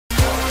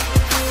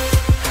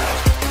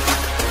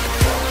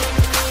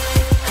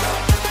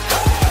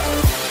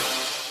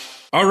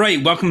All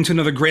right, welcome to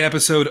another great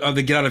episode of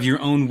the Get Out of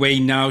Your Own Way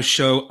Now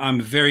show.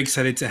 I'm very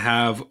excited to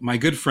have my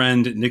good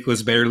friend,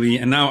 Nicholas Bayerle.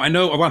 And now I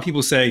know a lot of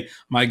people say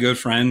my good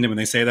friend, and when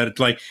they say that,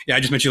 it's like, yeah, I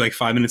just met you like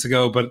 5 minutes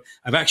ago, but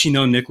I've actually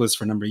known Nicholas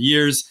for a number of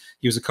years.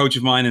 He was a coach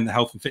of mine in the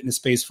health and fitness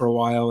space for a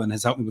while and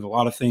has helped me with a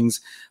lot of things.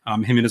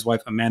 Him and his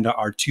wife, Amanda,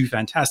 are two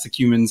fantastic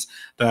humans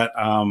that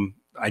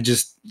I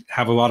just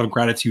have a lot of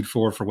gratitude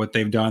for what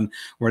they've done,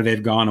 where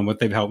they've gone, and what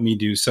they've helped me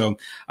do. So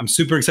I'm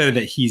super excited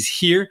that he's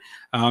here.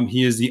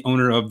 He is the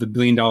owner of the $1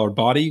 Billion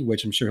Body,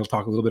 which I'm sure he'll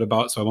talk a little bit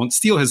about, so I won't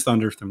steal his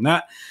thunder from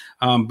that.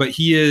 But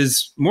he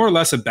is more or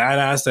less a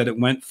badass that it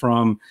went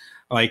from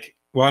like,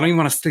 well, I don't even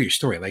want to steal your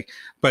story,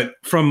 but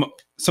from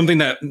something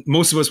that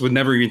most of us would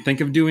never even think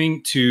of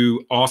doing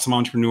to awesome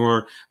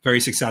entrepreneur,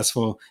 very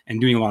successful, and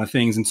doing a lot of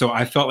things. And so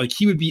I felt like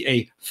he would be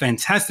a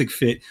fantastic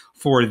fit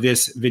for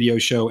this video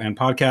show and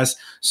podcast.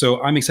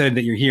 So I'm excited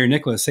that you're here.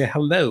 Nicholas, say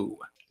hello.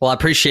 Well, I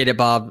appreciate it,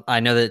 Bob. I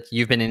know that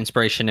you've been an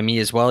inspiration to me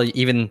as well.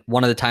 Even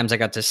one of the times I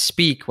got to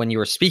speak when you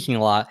were speaking a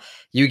lot,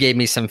 you gave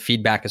me some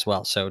feedback as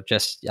well. So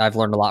I've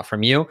learned a lot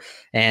from you,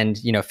 and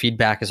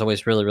feedback is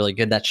always really, really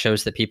good. That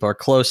shows that people are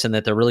close and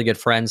that they're really good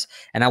friends.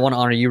 And I want to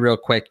honor you real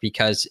quick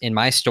because in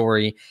my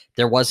story,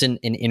 there wasn't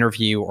an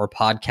interview or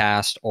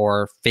podcast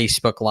or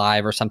Facebook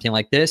Live or something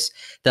like this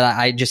that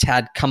I just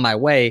had come my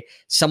way.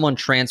 Someone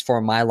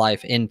transformed my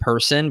life in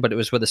person, but it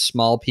was with a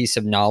small piece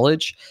of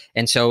knowledge.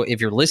 And so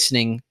if you're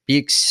listening, be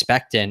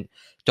expectant.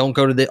 Don't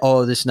go to this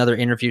is another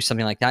interview,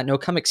 something like that. No,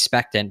 come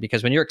expectant,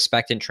 because when you're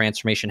expectant,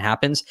 transformation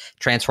happens.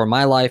 Transform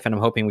my life, and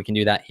I'm hoping we can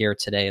do that here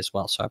today as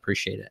well. So I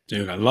appreciate it.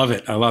 Dude, I love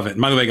it. I love it.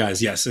 And by the way,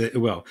 guys, yes,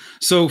 it will.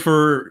 So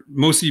for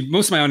most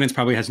of my audience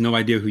probably has no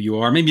idea who you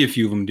are. Maybe a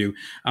few of them do.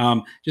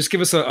 Just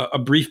give us a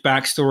brief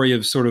backstory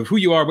of sort of who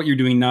you are, what you're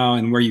doing now,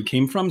 and where you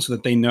came from so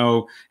that they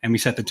know and we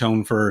set the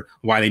tone for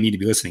why they need to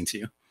be listening to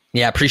you.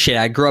 Yeah, I appreciate it.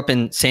 I grew up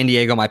in San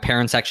Diego. My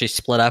parents actually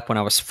split up when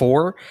I was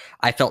 4.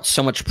 I felt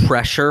so much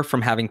pressure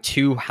from having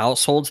 2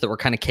 households that were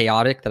kind of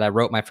chaotic that I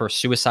wrote my first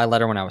suicide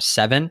letter when I was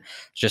 7.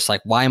 It's just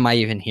like, why am I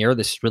even here?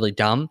 This is really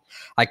dumb.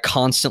 I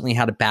constantly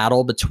had a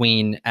battle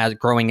between, as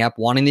growing up,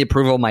 wanting the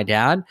approval of my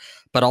dad,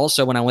 but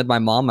also when I'm with my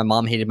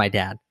mom hated my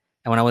dad.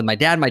 And when I'm with my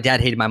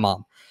dad hated my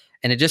mom.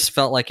 And it just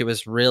felt like it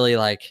was really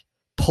like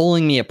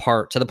pulling me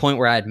apart to the point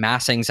where I had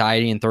mass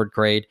anxiety in 3rd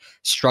grade,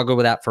 struggled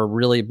with that for a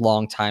really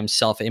long time,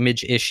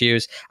 self-image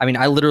issues. I mean,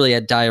 I literally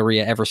had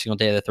diarrhea every single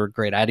day of the 3rd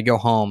grade. I had to go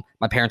home.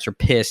 My parents were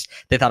pissed.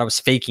 They thought I was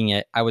faking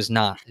it. I was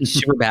not. It was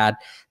super bad.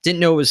 Didn't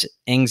know it was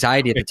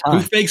anxiety at the time.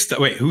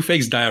 Who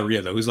fakes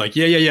diarrhea though? Who's like,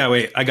 yeah,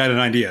 wait, I got an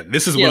idea.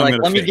 This is what I'm going to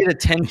fake. Let me get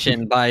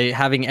attention by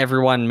having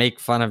everyone make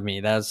fun of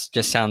me. That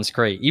just sounds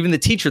great. Even the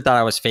teacher thought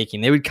I was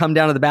faking. They would come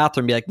down to the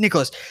bathroom and be like,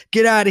 Nicholas,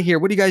 get out of here.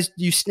 What are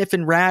you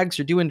sniffing rags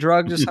or doing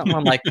drugs or something?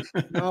 I'm like,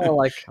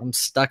 no, I'm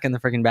stuck in the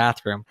freaking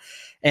bathroom.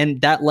 And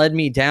that led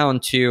me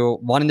down to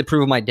wanting to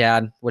prove my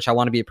dad, which I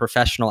want to be a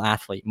professional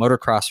athlete,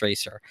 motocross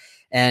racer.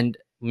 And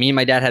me and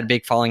my dad had a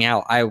big falling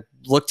out. I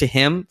looked to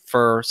him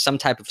for some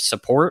type of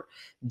support,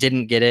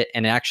 didn't get it,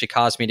 and it actually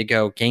caused me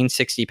to gain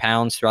 60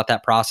 pounds throughout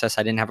that process.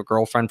 I didn't have a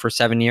girlfriend for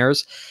 7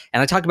 years.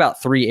 And I talk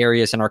about 3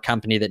 areas in our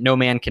company that no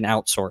man can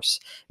outsource,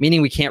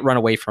 meaning we can't run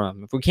away from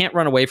them. If we can't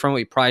run away from it,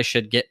 we probably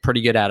should get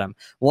pretty good at them.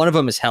 One of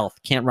them is health.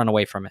 Can't run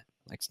away from it.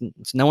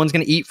 No one's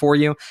going to eat for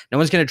you. No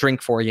one's going to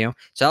drink for you.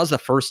 So that was the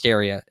first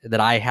area that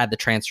I had the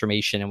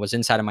transformation and was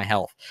inside of my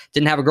health.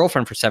 Didn't have a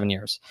girlfriend for 7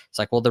 years. It's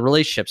like, well, the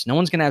relationships, no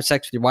one's going to have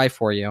sex with your wife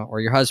for you or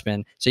your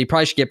husband. So you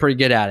probably should get pretty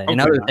good at it. And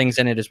other things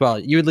in it as well.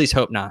 You at least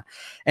hope not.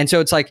 And so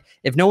it's like,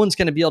 if no one's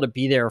going to be able to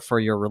be there for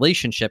your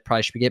relationship,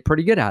 probably should get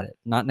pretty good at it,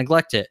 not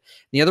neglect it.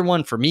 The other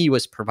one for me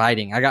was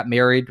providing. I got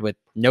married with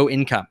no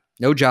income.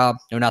 No job,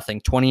 no nothing,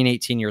 20 and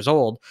 18 years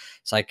old.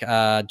 It's like, do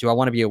I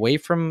want to be away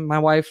from my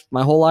wife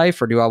my whole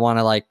life, or do I want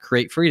to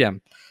create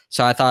freedom?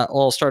 So I thought,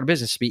 well, I'll start a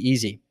business to be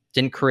easy.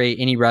 Didn't create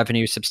any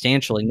revenue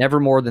substantially, never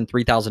more than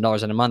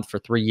 $3,000 in a month for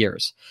 3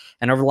 years.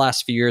 And over the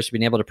last few years, we've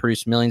been able to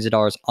produce millions of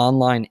dollars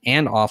online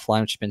and offline,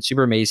 which has been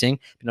super amazing.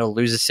 Been able to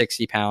lose the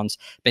 60 pounds,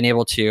 been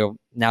able to,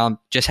 now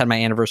just had my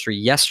anniversary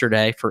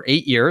yesterday for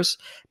 8 years.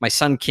 My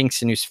son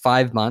Kingston, who's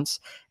 5 months.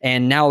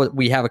 And now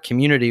we have a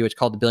community which is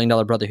called the $1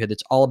 Billion Brotherhood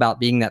that's all about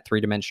being that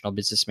 3-dimensional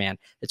businessman.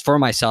 It's for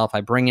myself.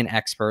 I bring in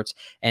experts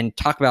and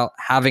talk about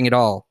having it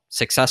all.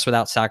 Success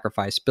without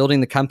sacrifice,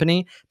 building the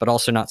company, but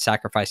also not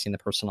sacrificing the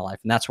personal life.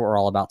 And that's what we're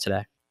all about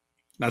today.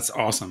 That's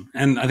awesome.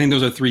 And I think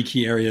those are 3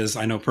 key areas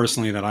I know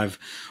personally that I've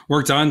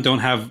worked on. Don't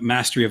have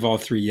mastery of all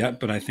 3 yet,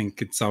 but I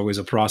think it's always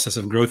a process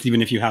of growth.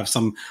 Even if you have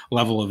some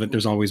level of it,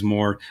 there's always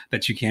more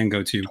that you can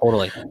go to.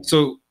 Totally.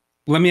 So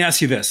let me ask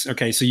you this.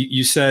 Okay. So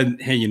you said,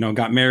 hey,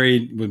 got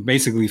married, was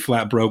basically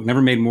flat broke,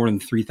 never made more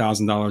than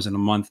 $3,000 in a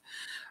month.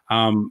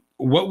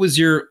 What was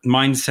your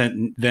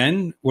mindset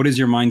then? What is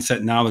your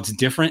mindset now that's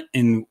different?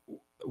 And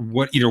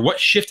what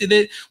shifted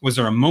it? Was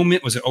there a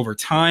moment? Was it over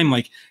time?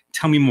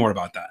 Tell me more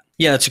about that.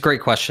 Yeah, that's a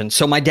great question.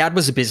 So my dad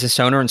was a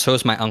business owner and so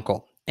was my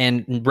uncle.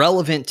 And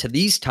relevant to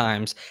these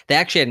times, they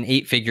actually had an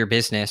 8-figure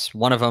business.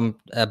 One of them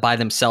by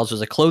themselves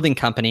was a clothing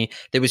company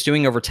that was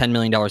doing over $10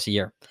 million a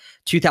year.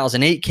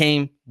 2008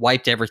 came,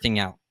 wiped everything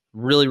out.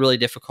 really, really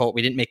difficult.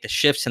 We didn't make the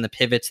shifts and the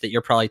pivots that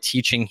you're probably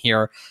teaching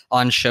here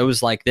on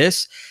shows like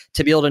this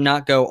to be able to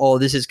not go, oh,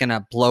 this is going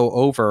to blow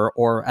over.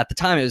 Or at the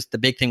time, it was the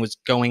big thing was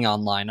going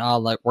online. Oh,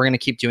 like, we're going to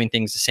keep doing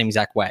things the same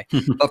exact way.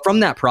 But from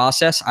that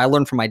process, I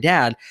learned from my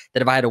dad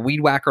that if I had a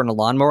weed whacker and a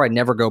lawnmower, I'd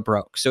never go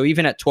broke. So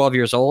even at 12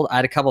 years old, I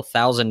had a couple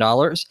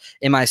 $1,000s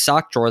in my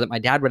sock drawer that my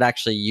dad would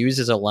actually use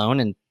as a loan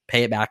and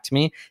pay it back to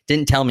me.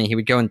 Didn't tell me. He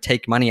would go and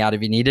take money out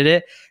if he needed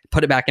it,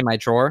 put it back in my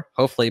drawer,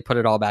 hopefully put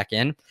it all back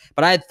in.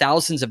 But I had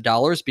thousands of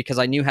dollars because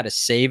I knew how to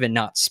save and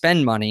not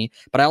spend money,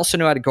 but I also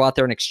knew how to go out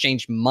there and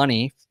exchange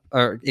money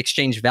or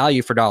exchange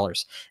value for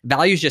dollars.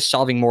 Value is just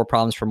solving more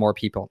problems for more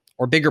people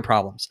or bigger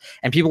problems.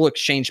 And people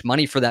exchange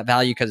money for that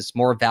value because it's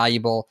more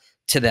valuable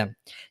to them.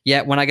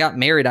 Yet when I got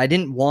married, I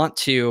didn't want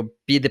to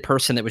be the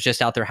person that was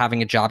just out there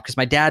having a job because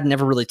my dad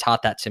never really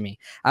taught that to me.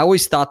 I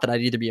always thought that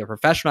I'd either be a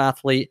professional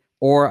athlete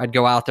or I'd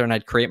go out there and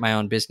I'd create my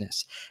own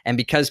business. And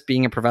because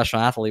being a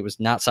professional athlete was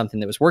not something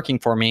that was working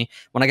for me,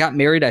 when I got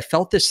married, I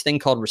felt this thing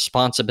called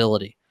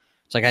responsibility.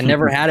 It's like I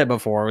never had it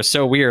before. It was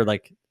so weird.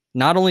 Like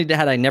not only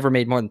had I never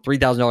made more than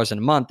 $3,000 in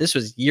a month, this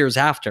was years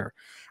after.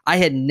 I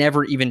had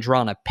never even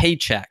drawn a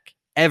paycheck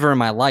ever in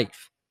my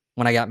life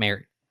when I got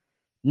married.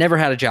 Never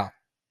had a job.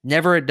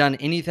 Never had done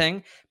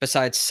anything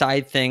besides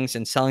side things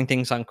and selling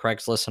things on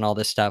Craigslist and all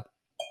this stuff.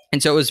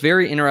 And so it was a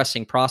very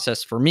interesting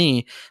process for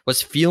me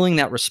was feeling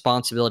that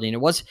responsibility.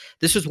 And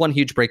this was one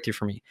huge breakthrough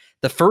for me.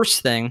 The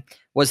first thing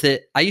was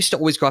that I used to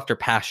always go after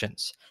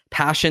passions.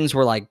 Passions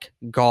were like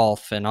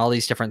golf and all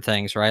these different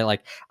things, right?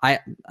 Like I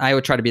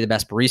would try to be the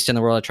best barista in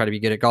the world. I try to be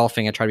good at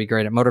golfing. I try to be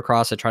great at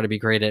motocross. I try to be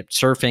great at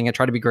surfing. I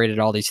try to be great at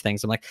all these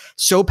things. I'm like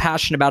so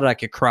passionate about it, I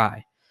could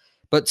cry.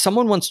 But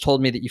someone once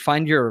told me that you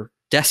find your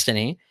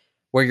destiny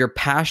where your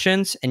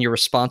passions and your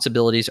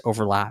responsibilities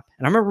overlap.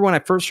 And I remember when I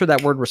first heard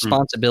that word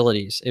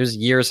responsibilities, it was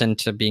years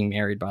into being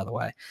married, by the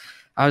way.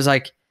 I was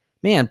like,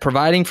 man,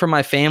 providing for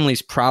my family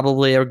is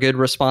probably a good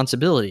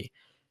responsibility.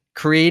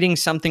 Creating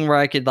something where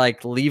I could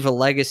like leave a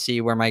legacy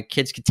where my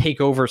kids could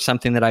take over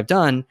something that I've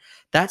done,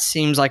 that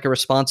seems like a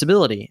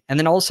responsibility. And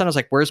then all of a sudden I was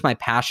like, where's my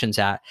passions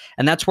at?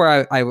 And that's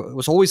where I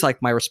was always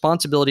like, my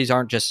responsibilities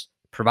aren't just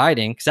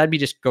providing, because I'd be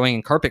just going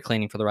and carpet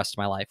cleaning for the rest of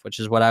my life, which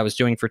is what I was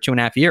doing for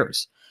 2.5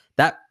 years.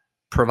 That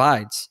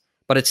provides,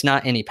 but it's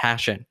not any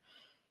passion.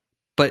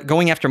 But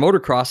going after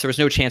motocross, there was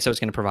no chance I was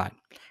going to provide.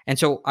 And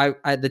so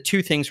I the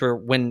two things were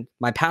when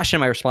my passion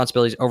and my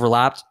responsibilities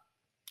overlapped,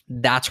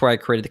 that's where I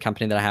created the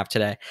company that I have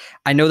today.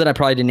 I know that I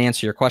probably didn't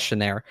answer your question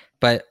there,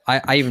 but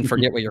I even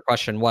forget what your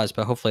question was,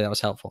 but hopefully that was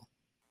helpful.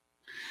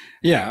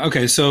 Yeah.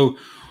 Okay. So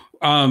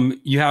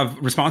you have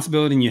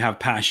responsibility and you have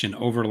passion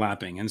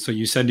overlapping. And so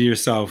you said to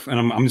yourself, and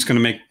I'm just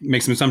going to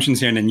make some assumptions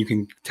here and then you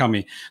can tell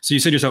me. So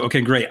you said to yourself,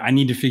 okay, great. I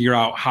need to figure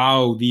out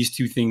how these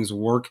two things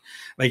work.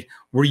 Like,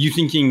 were you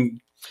thinking,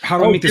 how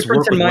do I make this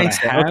work with what I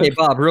have? Okay,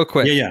 Bob, real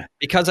quick. Yeah.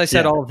 Because I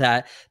said all of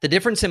that, the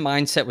difference in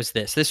mindset was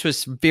this. This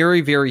was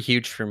very, very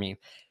huge for me.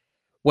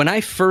 When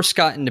I first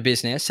got into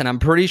business, and I'm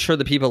pretty sure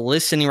the people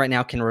listening right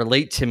now can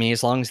relate to me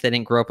as long as they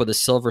didn't grow up with a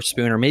silver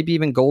spoon or maybe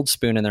even gold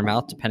spoon in their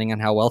mouth, depending on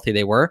how wealthy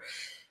they were.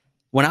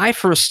 When I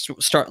first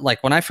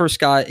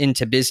got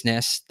into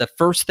business, the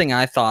first thing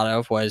I thought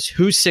of was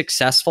who's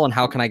successful and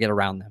how can I get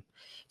around them?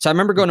 So I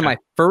remember going to my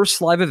first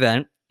live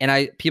event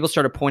and people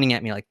started pointing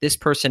at me like, this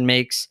person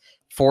makes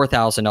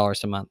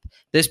 $4,000 a month.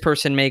 This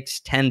person makes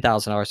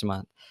 $10,000 a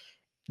month.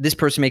 This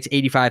person makes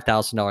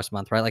 $85,000 a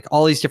month, right? Like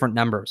all these different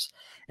numbers.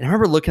 And I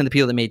remember looking at the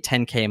people that made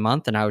 $10K a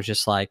month and I was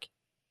just like,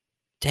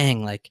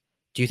 dang, like,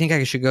 do you think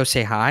I should go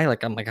say hi?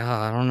 Like, I'm like, oh,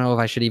 I don't know if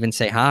I should even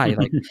say hi.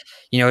 Like,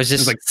 it's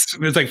just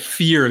it's like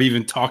fear of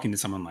even talking to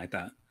someone like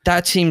that.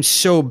 That seems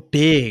so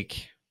big.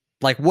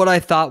 Like what I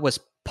thought was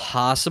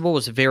possible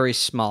was very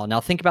small.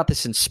 Now think about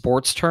this in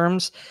sports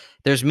terms.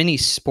 There's many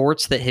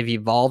sports that have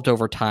evolved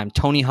over time.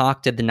 Tony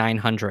Hawk did the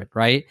 900,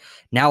 right?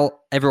 Now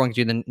everyone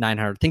can do the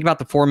 900. Think about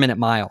the 4-minute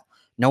mile.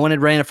 No one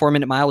had ran a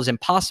 4-minute mile. It was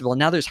impossible. And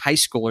now there's high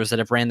schoolers that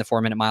have ran the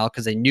 4-minute mile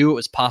because they knew it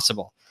was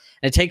possible.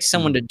 And it takes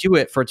someone to do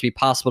it for it to be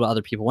possible to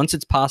other people. Once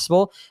it's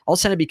possible, all of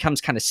a sudden it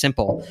becomes kind of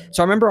simple.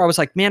 So I remember I was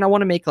like, man, I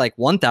want to make like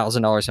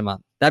 $1,000 a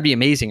month. That'd be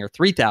amazing. Or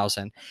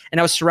 $3,000. And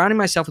I was surrounding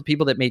myself with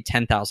people that made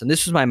 $10,000.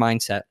 This was my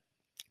mindset.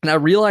 And I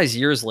realized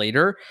years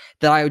later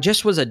that I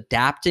just was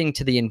adapting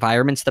to the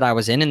environments that I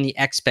was in and the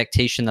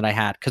expectation that I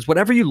had. Because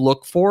whatever you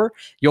look for,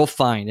 you'll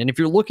find. And if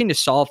you're looking to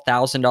solve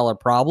 $1,000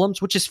 problems,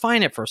 which is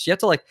fine at first, you have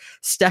to like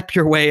step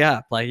your way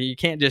up. Like you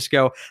can't just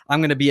go,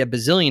 I'm going to be a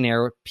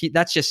bazillionaire.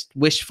 That's just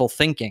wishful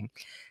thinking.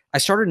 I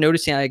started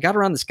noticing I got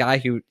around this guy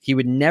who he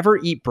would never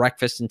eat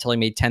breakfast until he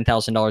made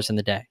 $10,000 in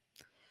the day.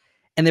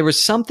 And there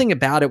was something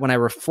about it when I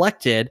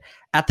reflected.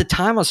 At the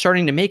time, I was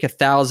starting to make $1,000,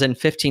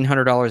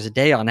 $1,500 a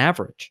day on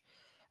average.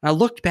 And I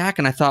looked back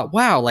and I thought,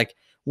 wow, like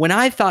when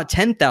I thought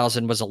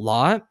 10,000 was a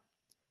lot,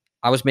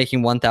 I was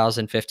making $1,000,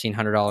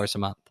 $1,500 a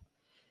month.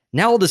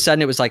 Now all of a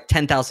sudden it was like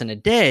 10,000 a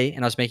day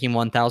and I was making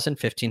 $1,000,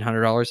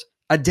 $1,500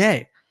 a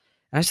day.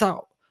 And I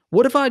thought,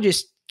 what if I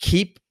just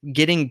keep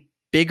getting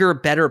bigger,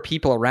 better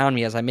people around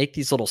me as I make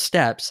these little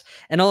steps,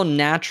 and I'll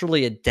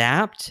naturally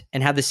adapt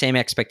and have the same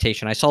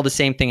expectation. I saw the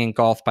same thing in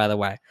golf, by the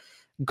way.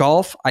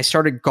 Golf, I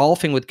started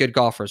golfing with good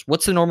golfers.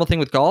 What's the normal thing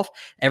with golf?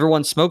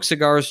 Everyone smokes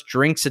cigars,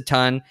 drinks a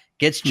ton,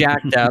 gets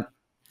jacked up.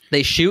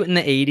 They shoot in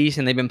the 80s,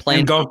 and they've been playing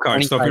and golf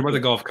carts. Don't forget about the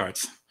years. golf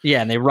carts.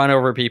 Yeah, and they run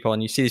over people,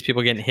 and you see these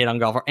people getting hit on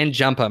golf and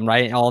jump them,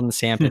 right? All in the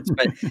sandpits.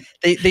 But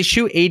they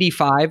shoot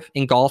 85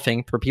 in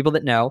golfing, for people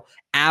that know.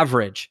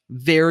 Average,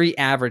 very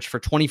average for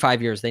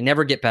 25 years. They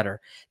never get better.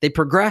 They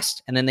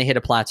progressed, and then they hit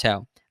a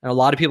plateau. And a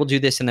lot of people do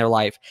this in their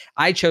life.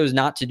 I chose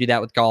not to do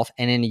that with golf.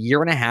 And in a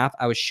year and a half,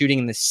 I was shooting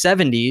in the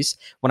 70s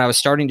when I was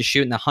starting to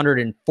shoot in the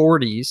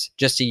 140s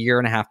just a year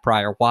and a half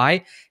prior.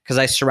 Why? Because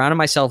I surrounded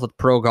myself with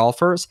pro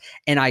golfers,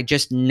 and I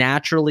just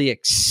naturally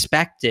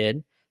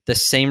expected the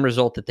same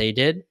result that they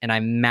did, and I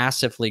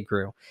massively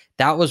grew.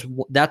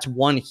 That's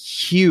one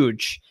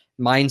huge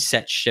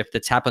mindset shift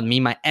that's happened to me.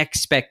 My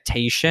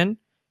expectation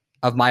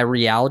of my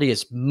reality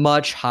is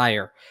much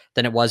higher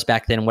than it was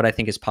back then. What I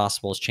think is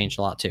possible has changed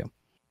a lot too.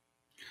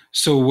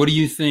 So what do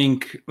you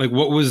think, like,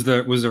 was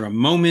there a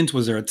moment,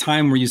 was there a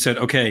time where you said,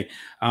 okay,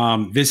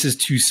 this is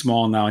too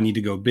small now, I need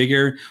to go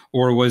bigger?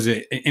 Or was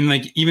it, and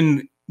like,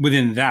 even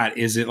within that,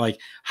 is it like,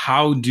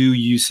 how do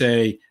you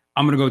say,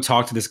 I'm going to go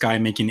talk to this guy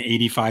making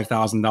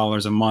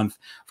 $85,000 a month?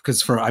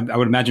 Because I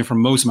would imagine for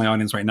most of my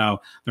audience right now,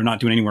 they're not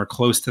doing anywhere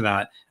close to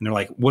that. And they're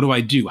like, what do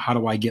I do? How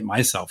do I get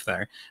myself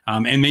there?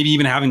 And maybe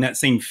even having that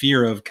same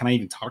fear of, can I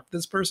even talk to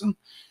this person?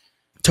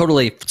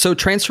 Totally. So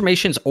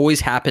transformations always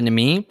happen to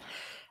me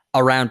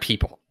around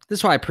people. This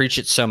is why I preach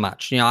it so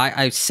much.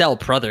 I sell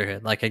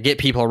brotherhood. Like, I get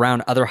people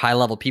around other high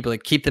level people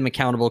that keep them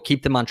accountable,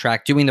 keep them on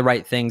track, doing the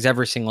right things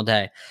every single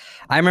day.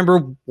 I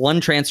remember one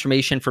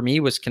transformation for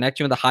me was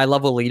connecting with a high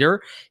level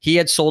leader. He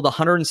had sold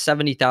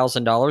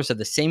 $170,000 of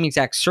the same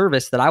exact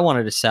service that I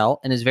wanted to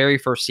sell in his very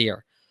first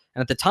year.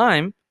 And at the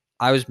time,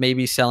 I was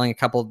maybe selling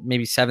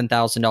maybe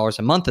 $7,000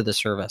 a month of the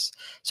service.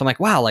 So I'm like,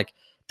 wow, like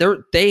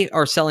they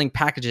are selling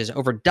packages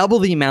over double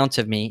the amount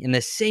of me in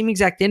the same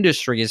exact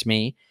industry as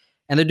me,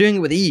 and they're doing it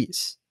with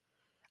ease.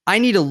 I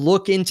need to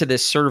look into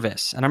this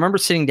service. And I remember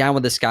sitting down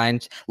with this guy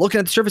and looking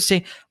at the service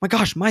saying, oh my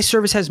gosh, my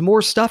service has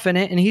more stuff in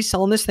it, and he's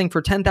selling this thing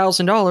for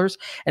 $10,000.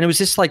 And it was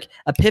just like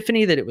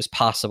epiphany that it was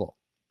possible.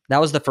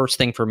 That was the first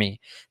thing for me.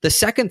 The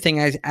second thing,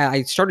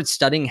 I started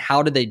studying,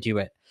 how did they do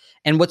it?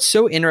 And what's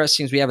so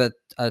interesting is we have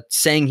a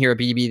saying here at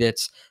BB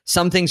that's,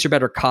 some things are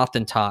better caught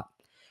than taught.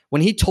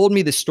 When he told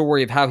me the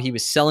story of how he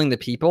was selling the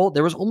people,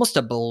 there was almost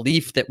a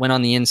belief that went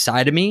on the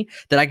inside of me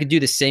that I could do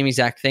the same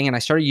exact thing. And I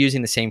started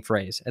using the same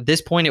phrase. At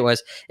this point, it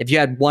was, if you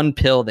had one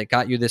pill that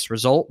got you this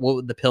result, what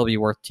would the pill be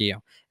worth to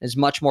you? It's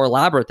much more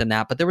elaborate than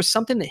that. But there was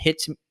something that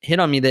hit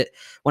on me that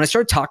when I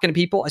started talking to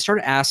people, I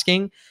started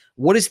asking,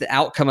 what is the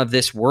outcome of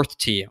this worth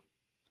to you?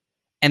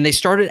 And they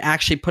started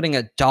actually putting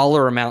a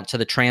dollar amount to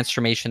the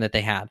transformation that they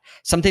had,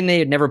 something they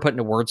had never put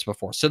into words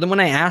before. So then when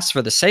I asked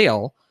for the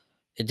sale,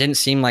 it didn't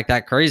seem like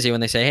that crazy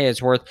when they say, hey,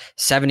 it's worth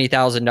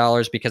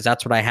 $70,000 because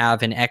that's what I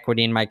have in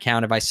equity in my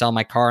account if I sell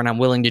my car and I'm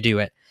willing to do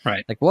it.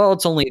 Right. Like, well,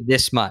 it's only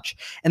this much.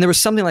 And there was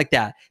something like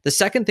that. The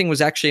second thing was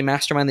actually a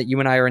mastermind that you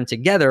and I are in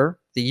together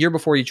the year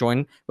before you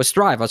joined was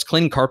Thrive. I was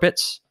cleaning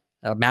carpets.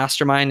 A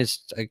mastermind is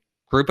a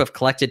group of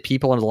collected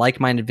people in a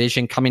like-minded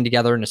vision coming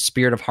together in a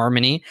spirit of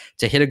harmony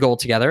to hit a goal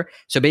together.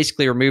 So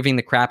basically removing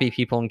the crappy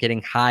people and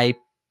getting high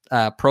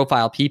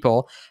profile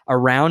people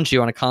around you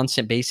on a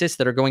constant basis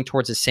that are going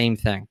towards the same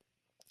thing.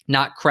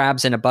 Not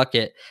crabs in a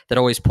bucket that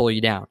always pull you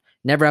down.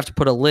 Never have to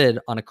put a lid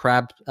on a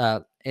crab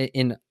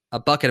in a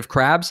bucket of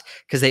crabs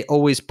because they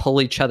always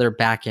pull each other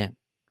back in.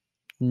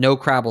 No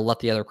crab will let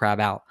the other crab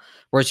out.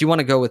 Whereas you want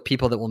to go with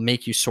people that will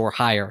make you soar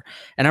higher.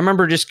 And I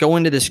remember just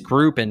going to this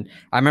group, and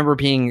I remember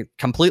being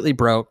completely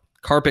broke,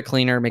 carpet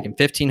cleaner, making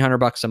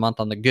 $1,500 a month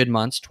on the good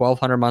months,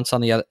 $1,200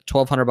 on the other,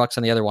 $1,200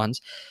 on the other ones.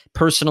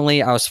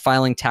 Personally, I was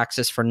filing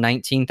taxes for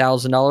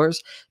 $19,000,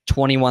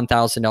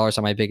 $21,000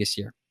 on my biggest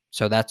year.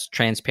 So that's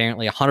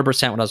transparently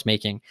 100% what I was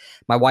making.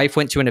 My wife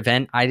went to an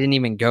event. I didn't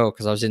even go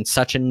because I was in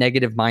such a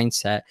negative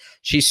mindset.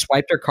 She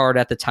swiped her card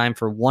at the time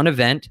for one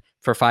event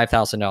for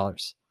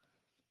 $5,000.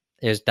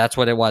 That's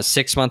what it was.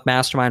 6-month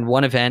mastermind,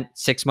 one event,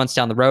 6 months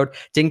down the road.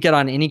 Didn't get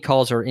on any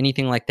calls or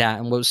anything like that.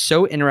 And what was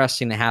so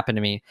interesting that happened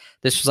to me,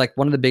 this was like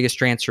one of the biggest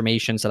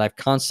transformations that I've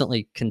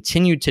constantly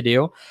continued to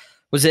do,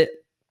 was that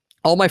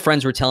all my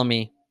friends were telling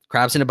me,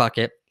 crabs in a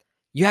bucket,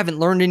 you haven't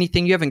learned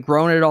anything. You haven't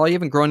grown at all. You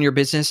haven't grown your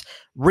business.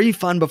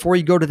 Refund before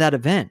you go to that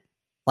event.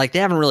 Like, they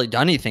haven't really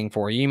done anything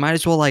for you. You might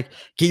as well like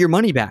get your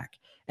money back.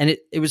 And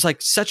it was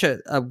like such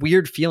a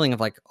weird feeling of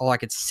like, oh, I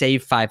could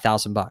save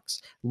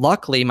 $5,000.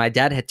 Luckily, my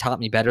dad had taught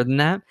me better than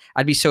that.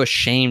 I'd be so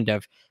ashamed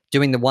of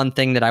doing the one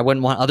thing that I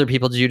wouldn't want other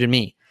people to do to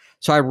me.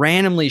 So I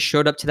randomly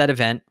showed up to that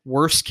event.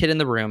 Worst kid in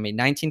the room, made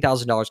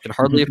 $19,000, could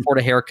hardly afford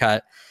a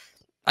haircut.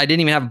 I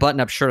didn't even have a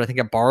button-up shirt. I think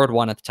I borrowed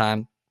one at the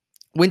time.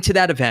 Went to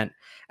that event.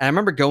 And I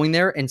remember going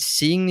there and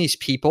seeing these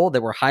people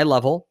that were high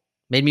level,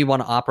 made me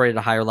want to operate at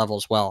a higher level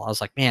as well. I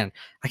was like, man,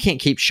 I can't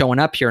keep showing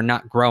up here and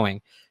not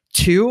growing.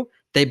 2,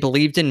 they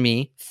believed in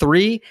me.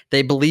 3,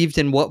 they believed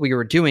in what we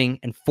were doing.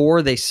 And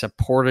 4, they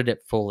supported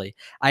it fully.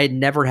 I had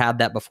never had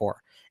that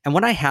before. And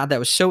when I had that, it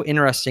was so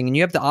interesting. And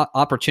you have the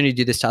opportunity to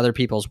do this to other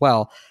people as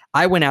well.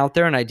 I went out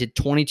there and I did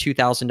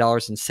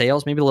 $22,000 in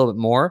sales, maybe a little bit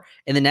more.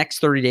 In the next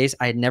 30 days,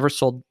 I had never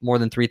sold more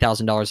than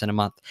 $3,000 in a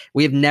month.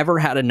 We have never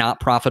had a not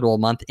profitable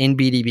month in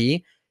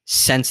BDB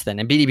since then.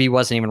 And BDB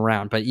wasn't even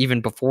around, but even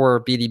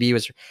before BDB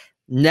was,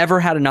 never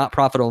had a not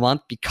profitable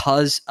month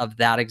because of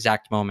that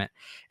exact moment.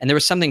 And there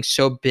was something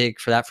so big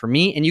for that for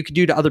me, and you could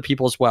do to other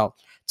people as well.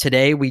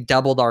 Today, we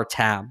doubled our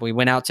tab. We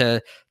went out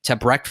to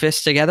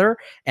breakfast together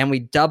and we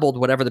doubled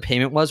whatever the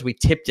payment was. We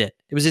tipped it.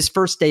 It was his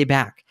first day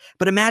back.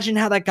 But imagine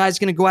how that guy's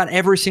going to go out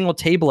every single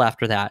table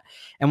after that.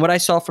 And what I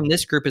saw from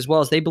this group as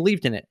well is they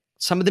believed in it.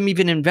 Some of them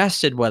even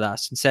invested with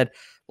us and said,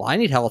 well, I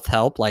need health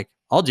help. Like,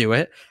 I'll do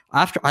it.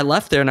 After I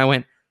left there and I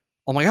went,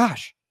 oh my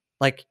gosh,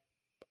 like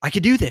I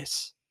could do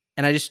this.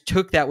 And I just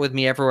took that with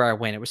me everywhere I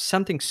went. It was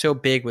something so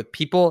big with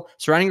people,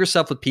 surrounding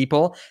yourself with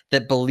people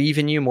that believe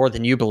in you more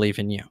than you believe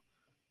in you.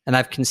 And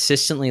I've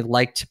consistently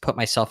liked to put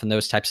myself in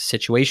those types of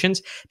situations.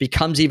 It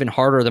becomes even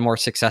harder the more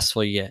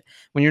successful you get.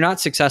 When you're not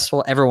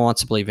successful, everyone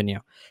wants to believe in you.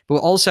 But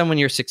all of a sudden, when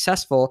you're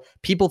successful,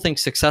 people think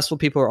successful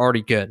people are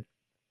already good.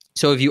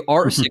 So if you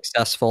are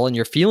successful and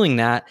you're feeling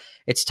that,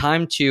 it's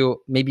time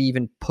to maybe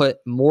even put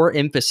more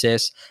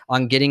emphasis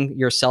on getting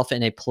yourself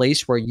in a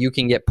place where you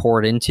can get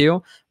poured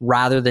into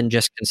rather than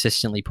just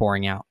consistently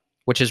pouring out,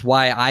 which is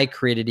why I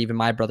created even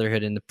my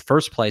brotherhood in the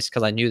first place,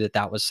 because I knew that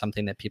that was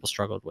something that people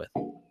struggled with.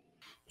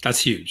 That's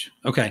huge.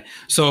 Okay.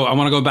 So I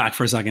want to go back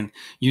for a second.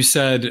 You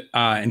said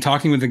in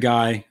talking with the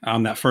guy,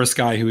 that first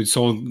guy who had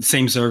sold the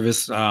same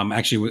service,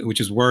 actually, which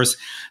is worse,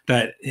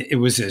 that it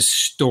was his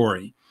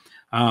story.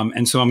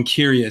 And so I'm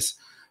curious,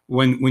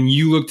 when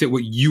you looked at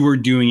what you were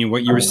doing and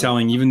what you were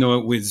selling, even though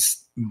it was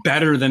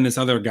better than this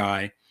other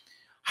guy,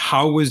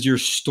 how was your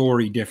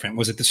story different?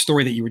 Was it the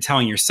story that you were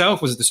telling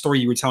yourself? Was it the story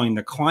you were telling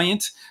the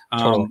client?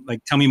 Totally.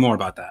 Like, tell me more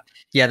about that.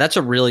 Yeah, that's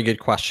a really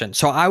good question.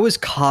 So I was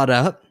caught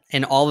up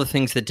in all the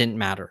things that didn't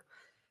matter.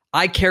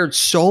 I cared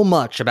so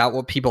much about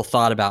what people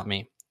thought about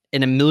me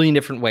in a million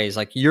different ways.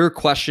 Like your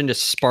question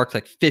just sparked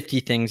like 50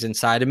 things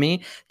inside of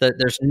me that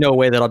there's no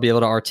way that I'll be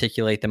able to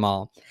articulate them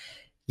all.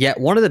 Yet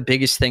one of the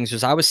biggest things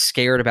was I was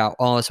scared about,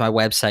 oh, is my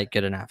website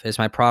good enough? Is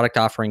my product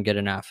offering good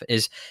enough?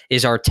 Is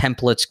our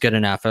templates good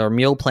enough? Are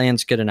meal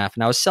plans good enough?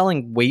 And I was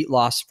selling weight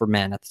loss for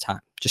men at the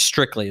time, just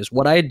strictly is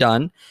what I had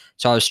done.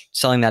 So I was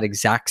selling that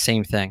exact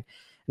same thing.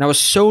 And I was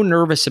so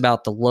nervous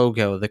about the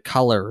logo, the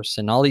colors,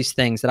 and all these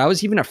things that I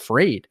was even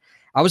afraid.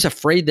 I was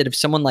afraid that if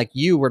someone like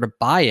you were to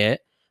buy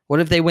it, what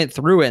if they went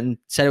through it and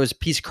said it was a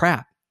piece of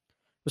crap?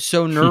 I was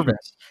so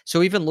nervous.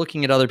 So even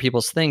looking at other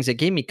people's things, it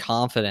gave me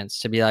confidence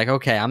to be like,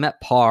 okay, I'm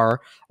at par,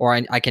 or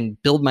I can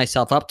build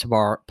myself up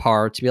to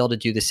par to be able to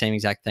do the same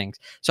exact things.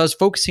 So I was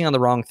focusing on the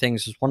wrong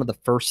things was one of the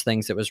first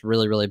things that was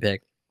really, really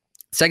big.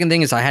 Second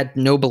thing is I had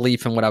no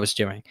belief in what I was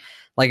doing.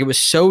 Like it was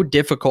so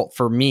difficult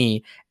for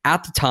me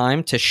at the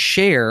time to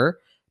share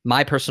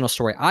my personal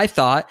story. I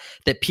thought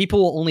that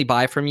people will only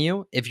buy from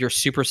you if you're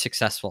super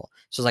successful.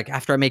 So it's like,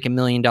 after I make $1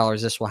 million,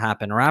 this will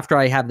happen, or after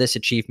I have this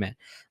achievement.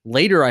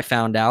 Later, I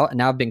found out, and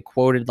now I've been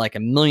quoted like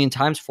 1,000,000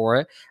 times for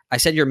it. I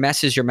said, your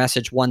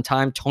message one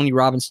time. Tony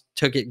Robbins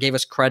took it, gave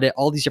us credit,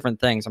 all these different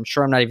things. I'm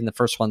sure I'm not even the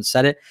first one that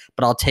said it,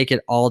 but I'll take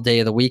it all day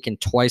of the week and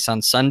twice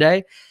on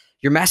Sunday.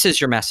 Your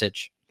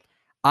message.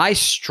 I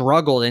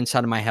struggled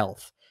inside of my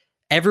health.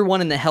 Everyone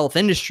in the health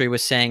industry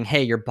was saying,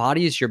 hey, your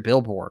body is your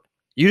billboard.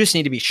 You just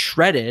need to be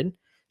shredded,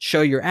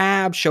 show your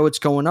abs, show what's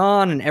going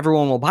on, and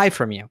everyone will buy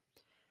from you.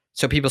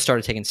 So people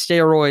started taking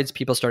steroids,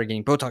 people started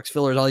getting Botox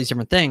fillers, all these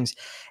different things.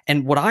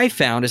 And what I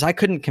found is I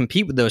couldn't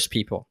compete with those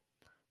people.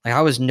 Like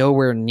I was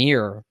nowhere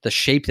near the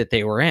shape that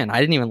they were in. I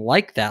didn't even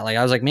like that. Like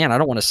I was like, man, I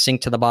don't want to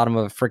sink to the bottom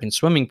of a freaking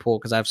swimming pool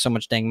because I have so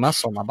much dang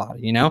muscle in my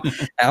body, you know?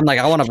 I'm like,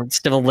 I want to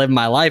still live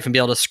my life and be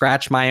able to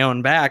scratch my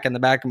own back in the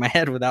back of my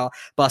head without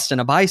busting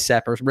a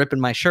bicep or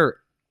ripping my shirt.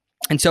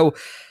 And so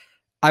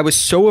I was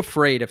so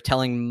afraid of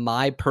telling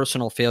my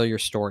personal failure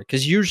story,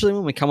 because usually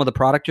when we come with a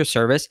product or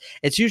service,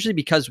 it's usually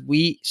because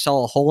we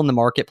saw a hole in the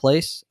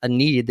marketplace, a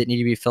need that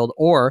needed to be filled,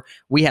 or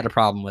we had a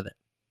problem with it,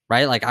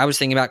 right? Like I was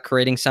thinking about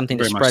creating something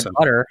to spread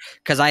butter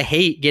because I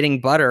hate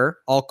getting butter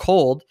all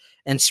cold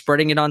and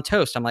spreading it on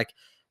toast. I'm like,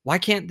 why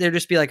can't there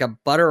just be like a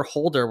butter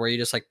holder where you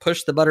just like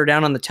push the butter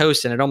down on the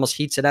toast and it almost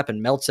heats it up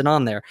and melts it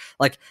on there?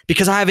 Like,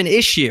 because I have an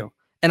issue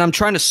and I'm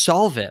trying to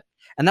solve it.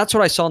 And that's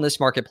what I saw in this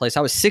marketplace.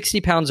 I was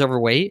 60 pounds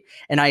overweight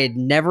and I had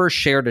never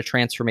shared a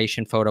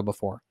transformation photo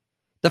before.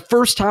 The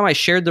first time I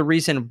shared the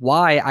reason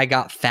why I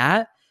got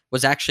fat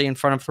was actually in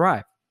front of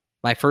Thrive.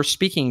 My first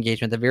speaking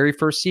engagement, the very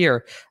first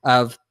year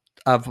of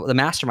the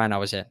mastermind I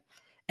was in.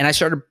 And I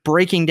started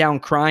breaking down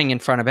crying in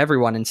front of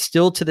everyone. And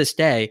still to this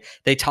day,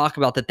 they talk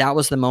about that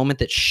was the moment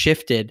that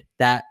shifted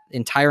that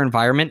entire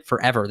environment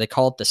forever. They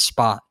call it the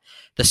spot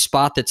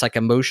that's like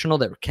emotional,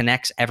 that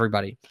connects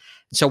everybody.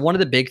 So one of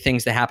the big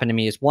things that happened to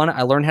me is, one,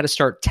 I learned how to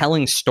start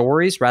telling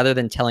stories rather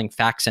than telling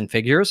facts and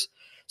figures.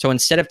 So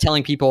instead of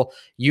telling people,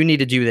 you need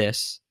to do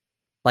this,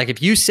 like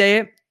if you say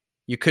it,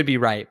 you could be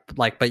right,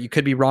 like, but you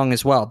could be wrong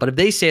as well. But if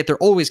they say it, they're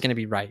always going to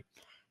be right.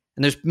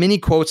 And there's many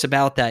quotes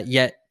about that,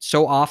 yet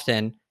so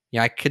often,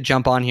 I could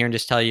jump on here and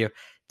just tell you,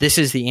 this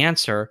is the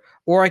answer,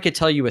 or I could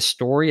tell you a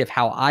story of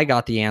how I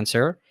got the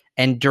answer.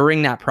 And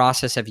during that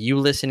process of you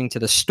listening to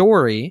the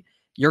story,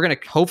 you're going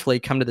to hopefully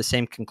come to the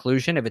same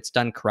conclusion if it's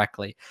done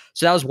correctly.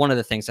 So that was one of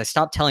the things. I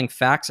stopped telling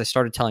facts. I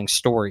started telling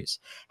stories.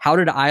 How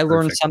did I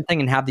learn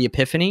something and have the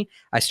epiphany?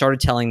 I started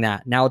telling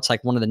that. Now it's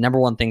like one of the number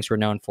one things we're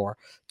known for.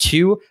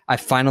 2, I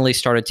finally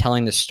started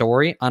telling the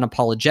story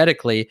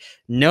unapologetically,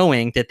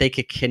 knowing that they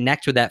could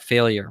connect with that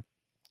failure.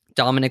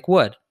 Dominic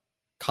Wood,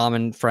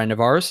 common friend of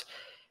ours,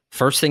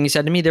 first thing he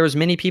said to me, there was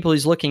many people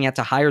he's looking at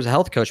to hire as a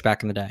health coach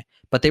back in the day,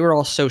 but they were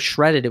all so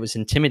shredded, it was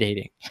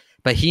intimidating.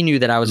 But he knew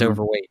that I was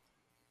overweight.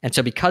 And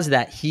so because of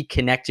that, he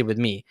connected with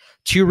me.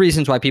 2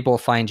 reasons why people will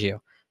find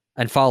you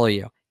and follow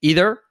you.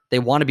 Either they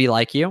want to be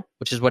like you,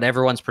 which is what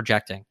everyone's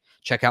projecting.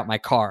 Check out my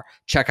car.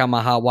 Check out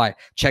my hot wife.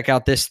 Check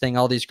out this thing,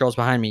 all these girls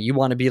behind me. You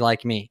want to be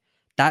like me.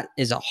 That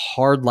is a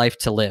hard life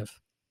to live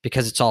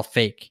because it's all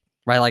fake,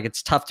 right? Like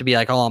it's tough to be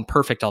like, oh, I'm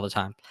perfect all the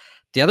time.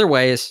 The other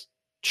way is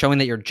showing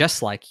that you're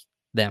just like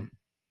them.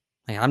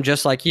 Like, I'm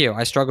just like you.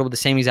 I struggle with the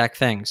same exact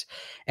things.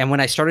 And when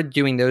I started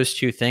doing those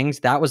 2 things,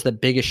 that was the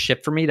biggest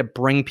shift for me to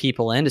bring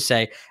people in to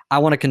say, I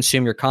want to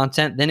consume your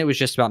content. Then it was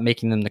just about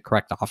making them the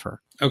correct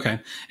offer. Okay.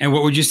 And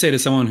what would you say to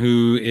someone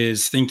who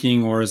is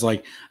thinking or is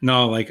like,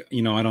 no, like,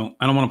 I don't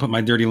want to put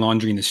my dirty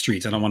laundry in the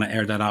streets. I don't want to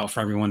air that out for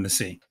everyone to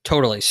see.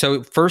 Totally.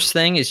 So first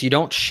thing is you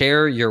don't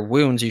share your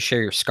wounds, you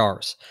share your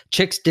scars.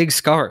 Chicks dig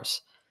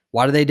scars.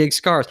 Why do they dig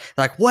scars?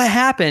 They're like, what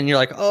happened? You're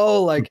like,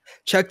 oh, like,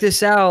 check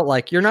this out.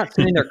 Like, you're not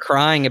sitting there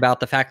crying about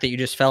the fact that you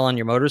just fell on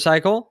your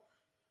motorcycle.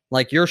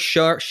 Like, you're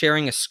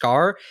sharing a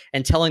scar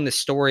and telling the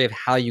story of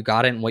how you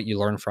got it and what you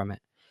learned from it.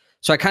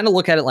 So I kind of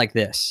look at it like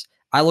this.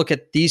 I look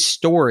at these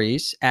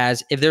stories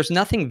as if there's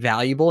nothing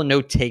valuable and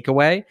no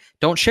takeaway,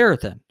 don't share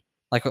it then.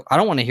 Like, I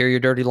don't want to hear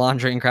your dirty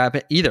laundry and crap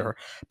either.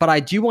 But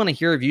I do want to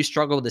hear if you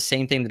struggle with the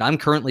same thing that I'm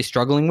currently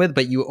struggling with,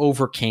 but you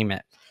overcame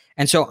it.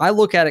 And so I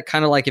look at it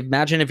kind of like,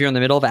 imagine if you're in the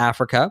middle of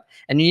Africa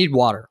and you need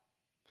water.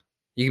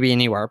 You could be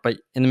anywhere, but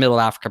in the middle of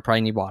Africa,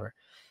 probably need water.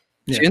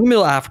 Yeah. So you're in the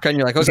middle of Africa and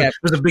you're like, okay.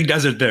 There's a big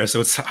desert there, so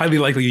it's highly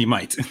likely you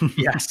might.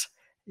 Yes.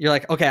 You're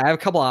like, okay, I have a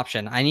couple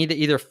options. I need to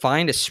either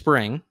find a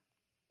spring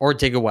or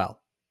dig a well.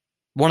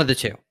 One of the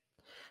 2.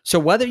 So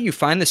whether you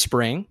find the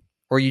spring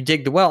or you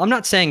dig the well, I'm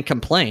not saying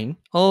complain.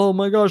 Oh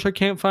my gosh, I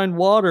can't find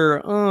water.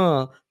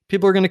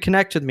 People are going to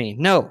connect with me.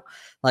 No.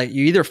 Like,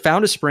 you either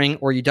found a spring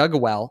or you dug a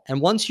well.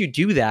 And once you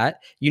do that,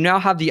 you now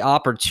have the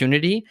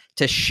opportunity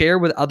to share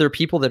with other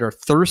people that are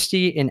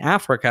thirsty in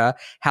Africa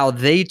how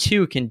they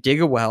too can dig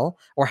a well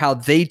or how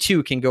they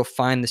too can go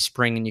find the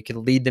spring, and you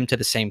can lead them to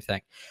the same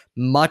thing.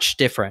 Much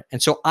different.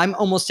 And so I'm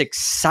almost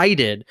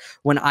excited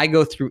when I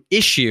go through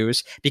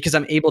issues because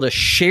I'm able to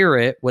share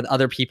it with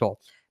other people,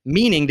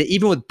 meaning that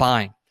even with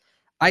buying,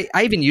 I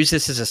even use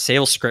this as a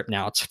sales script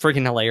now. It's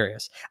freaking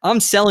hilarious. I'm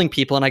selling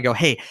people and I go,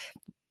 hey,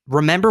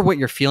 remember what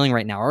you're feeling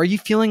right now. Are you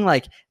feeling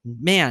like,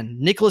 man,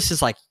 Nicholas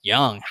is like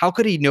young. How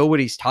could he know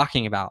what he's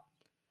talking about?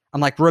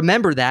 I'm like,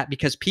 remember that,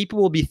 because people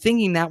will be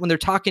thinking that when they're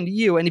talking to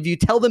you. And if you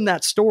tell them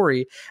that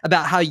story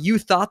about how you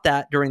thought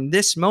that during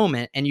this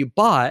moment and you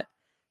bought,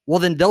 well,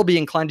 then they'll be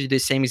inclined to do the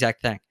same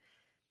exact thing.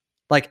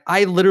 Like,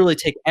 I literally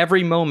take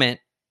every moment.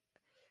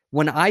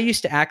 When I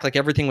used to act like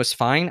everything was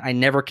fine, I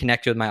never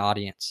connected with my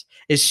audience.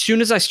 As soon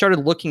as I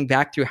started looking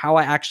back through how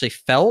I actually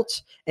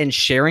felt and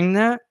sharing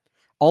that,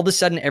 all of a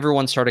sudden,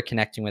 everyone started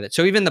connecting with it.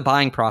 So even the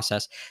buying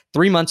process,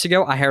 3 months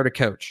ago, I hired a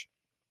coach,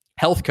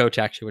 health coach,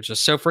 actually, which is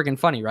so freaking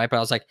funny, right? But I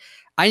was like,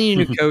 I need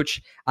a new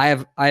coach. I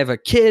have a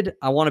kid.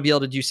 I want to be able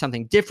to do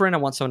something different. I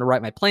want someone to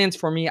write my plans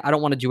for me. I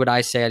don't want to do what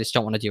I say. I just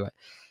don't want to do it.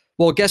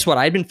 Well, guess what?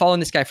 I'd been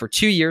following this guy for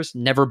 2 years,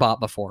 never bought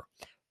before.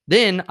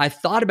 Then I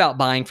thought about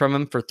buying from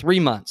him for 3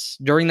 months.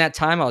 During that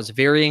time, I was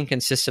very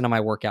inconsistent on my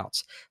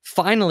workouts.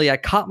 Finally, I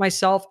caught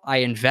myself. I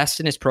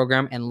invested in his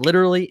program, and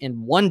literally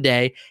in one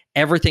day,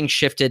 everything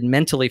shifted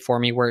mentally for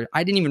me where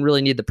I didn't even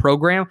really need the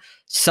program.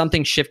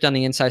 Something shifted on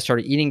the inside. I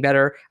started eating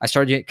better. I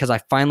started doing it because I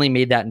finally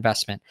made that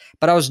investment.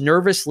 But I was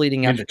nervous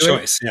leading up to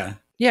it.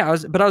 Yeah, I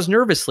was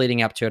nervous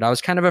leading up to it. I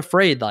was kind of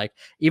afraid. Like,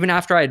 even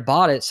after I had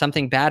bought it,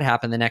 something bad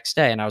happened the next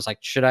day. And I was like,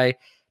 should I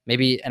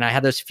maybe, and I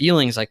had those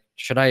feelings like,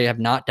 should I have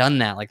not done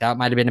that? Like, that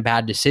might have been a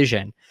bad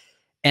decision.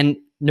 And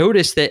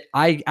notice that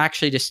I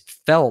actually just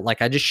felt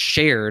like I just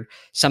shared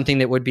something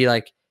that would be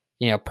like,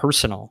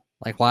 personal.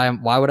 Like,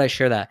 why would I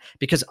share that?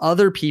 Because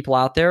other people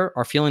out there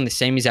are feeling the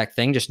same exact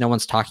thing, just no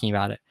one's talking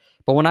about it.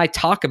 But when I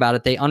talk about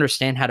it, they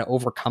understand how to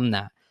overcome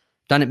that.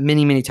 Done it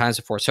many, many times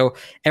before. So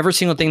every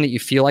single thing that you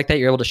feel like that,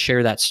 you're able to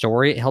share that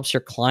story. It helps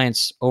your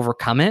clients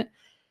overcome it,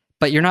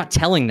 but you're not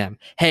telling them,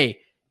 hey,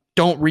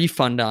 don't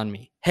refund on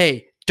me.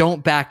 Hey,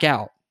 don't back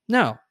out.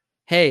 No.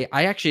 Hey,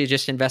 I actually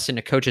just invested in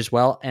a coach as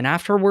well. And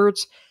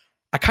afterwards,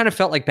 I kind of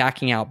felt like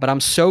backing out, but I'm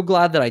so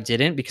glad that I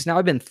didn't, because now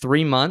I've been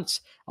 3 months,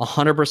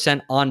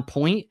 100% on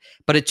point,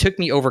 but it took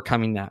me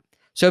overcoming that.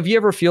 So if you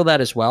ever feel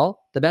that as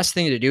well, the best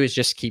thing to do is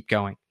just keep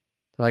going.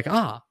 They're like,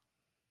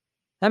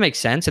 that makes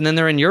sense. And then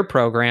they're in your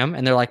program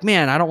and they're like,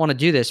 man, I don't want to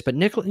do this. But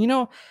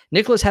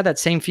Nicholas had that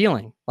same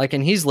feeling. Like,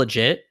 and he's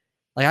legit.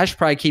 Like, I should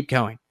probably keep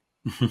going.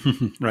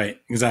 Right.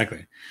 Exactly.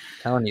 I'm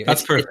telling you.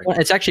 That's perfect.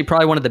 It's actually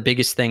probably one of the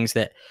biggest things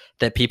that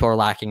people are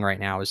lacking right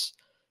now is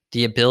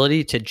the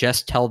ability to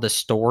just tell the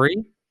story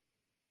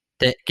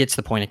that gets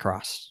the point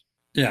across.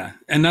 Yeah.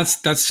 And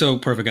that's so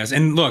perfect, guys.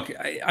 And look,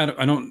 I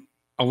don't,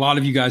 a lot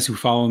of you guys who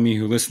follow me,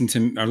 who are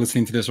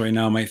listening to this right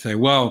now might say,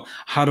 well,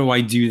 how do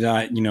I do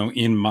that,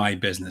 in my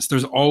business?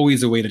 There's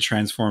always a way to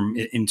transform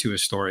it into a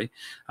story.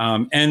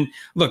 And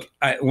look,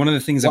 one of the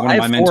things that one of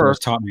my mentors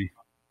taught me.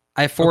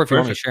 I have 4 if you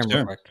want me to share them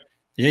real quick.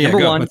 Yeah, Number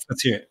go. 1,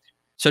 let's hear it.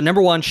 So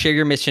number 1, share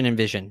your mission and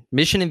vision.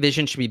 Mission and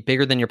vision should be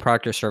bigger than your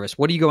product or service.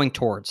 What are you going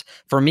towards?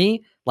 For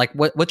me, like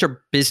what's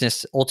your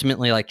business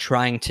ultimately like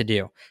trying to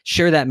do?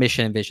 Share that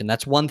mission and vision.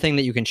 That's one thing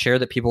that you can share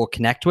that people will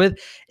connect with.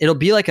 It'll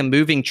be like a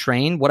moving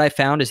train. What I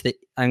found is that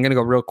I'm going to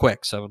go real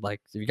quick. So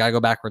like if you got to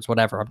go backwards,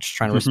 whatever. I'm just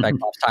trying to respect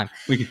Bob's time.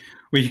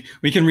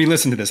 We can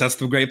re-listen to this. That's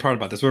the great part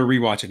about this. We'll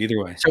rewatch it either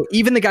way. So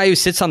even the guy who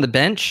sits on the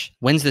bench,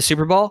 wins the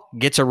Super Bowl,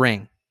 gets a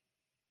ring.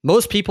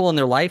 Most people in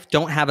their life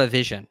don't have a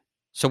vision.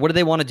 So what do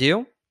they want to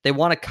do? They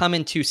want to come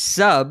into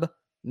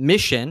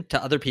submission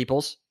to other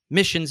people's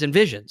missions and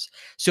visions.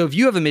 So if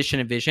you have a mission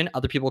and vision,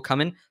 other people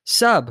come in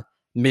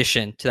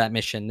submission to that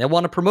mission. They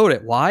want to promote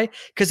it. Why?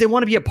 Because they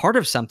want to be a part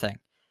of something.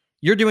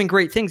 You're doing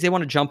great things. They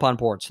want to jump on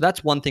board. So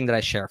that's one thing that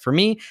I share. For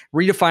me,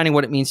 redefining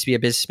what it means to be a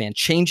businessman,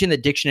 changing the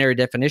dictionary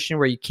definition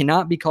where you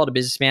cannot be called a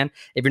businessman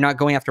if you're not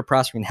going after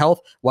prospering health,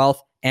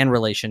 wealth, and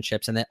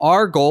relationships. And that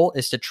our goal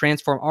is to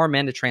transform our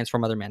men to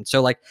transform other men.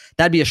 So like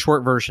that'd be a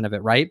short version of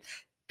it, right?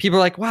 People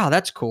are like, wow,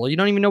 that's cool. You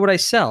don't even know what I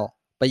sell,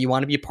 but you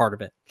want to be a part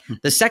of it.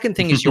 The second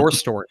thing is your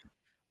story.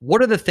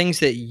 What are the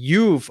things that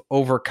you've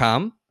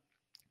overcome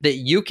that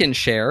you can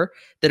share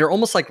that are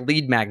almost like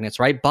lead magnets,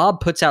 right? Bob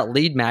puts out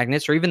lead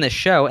magnets or even the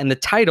show, and the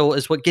title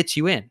is what gets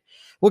you in.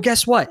 Well,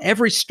 guess what?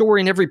 Every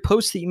story and every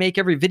post that you make,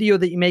 every video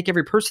that you make,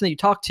 every person that you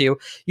talk to,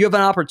 you have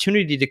an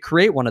opportunity to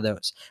create one of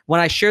those. When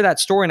I share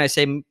that story and I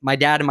say my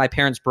dad and my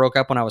parents broke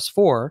up when I was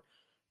 4,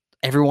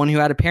 everyone who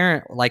had a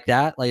parent like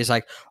that is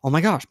like, oh my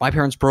gosh, my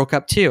parents broke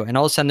up too. And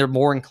all of a sudden they're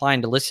more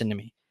inclined to listen to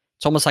me.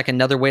 It's almost like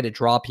another way to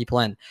draw people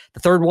in. The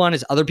third one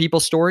is other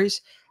people's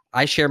stories.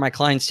 I share my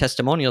clients'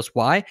 testimonials.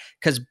 Why?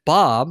 Because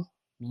Bob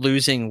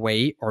losing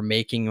weight or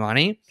making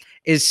money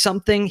is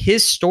something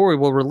his story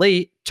will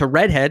relate to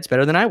redheads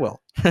better than I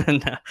will.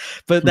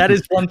 But that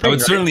is one thing. I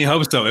would certainly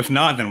hope so. If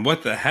not, then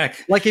what the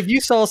heck? Like if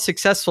you saw a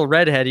successful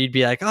redhead, you'd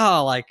be like,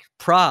 oh, like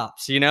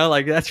props,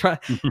 like that's right.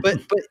 But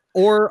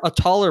or a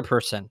taller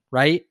person,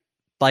 right?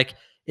 Like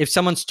if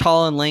someone's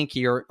tall and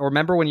lanky, or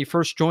remember when you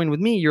first joined with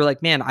me, you're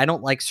like, man, I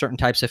don't like certain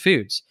types of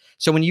foods.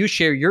 So when you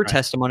share your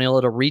testimonial,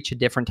 it'll reach a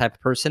different type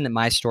of person than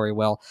my story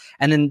will.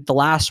 And then the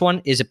last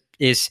one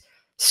is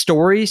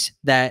stories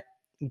that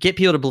get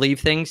people to believe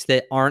things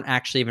that aren't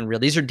actually even real.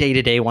 These are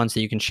day-to-day ones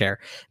that you can share.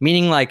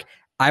 Meaning like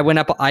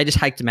I just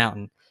hiked a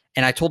mountain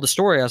and I told the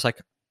story. I was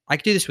like, I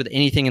could do this with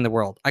anything in the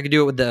world. I could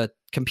do it with the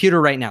computer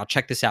right now.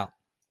 Check this out.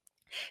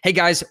 Hey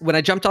guys, when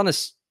I jumped on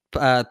this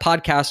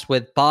podcast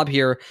with Bob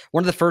here,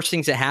 one of the first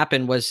things that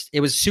happened was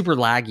it was super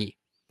laggy.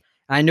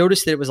 I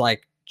noticed that it was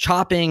like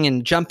chopping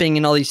and jumping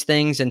and all these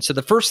things. And so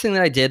the first thing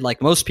that I did,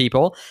 like most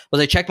people,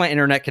 was I checked my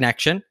internet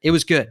connection. It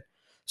was good.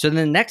 So then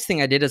the next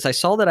thing I did is I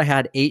saw that I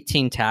had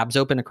 18 tabs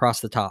open across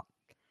the top.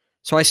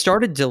 So I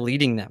started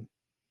deleting them,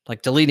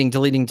 like deleting.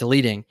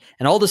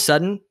 And all of a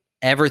sudden,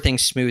 everything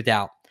smoothed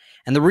out.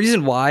 And the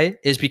reason why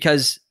is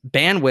because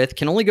bandwidth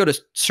can only go to a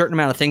certain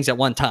amount of things at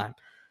one time.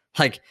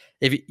 Like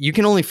if you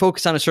can only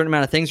focus on a certain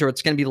amount of things or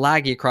it's going to be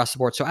laggy across the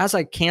board. So as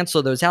I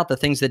cancel those out, the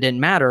things that didn't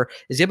matter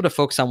is able to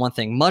focus on one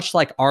thing, much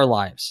like our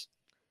lives.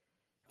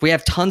 If we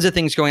have tons of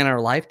things going on in our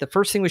life, the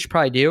first thing we should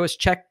probably do is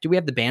check, do we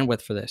have the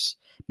bandwidth for this?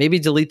 Maybe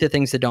delete the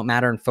things that don't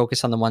matter and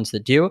focus on the ones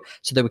that do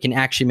so that we can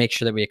actually make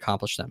sure that we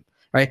accomplish them,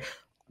 right?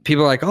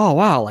 People are like, oh,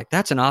 wow, like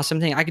that's an awesome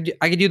thing. I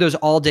could do those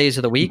all days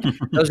of the week.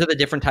 Those are the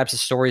different types of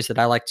stories that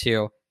I like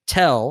to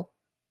tell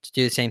to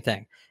do the same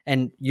thing.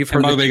 And you've heard.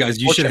 And by the way,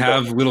 guys, you should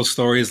have little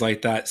stories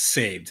like that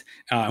saved.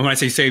 When I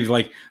say saved,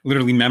 like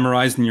literally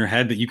memorized in your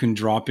head that you can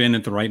drop in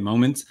at the right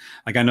moments.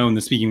 Like I know in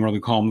the speaking world, we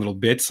call them little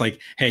bits. Like,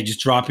 hey,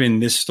 just drop in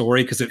this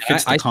story because it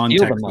fits the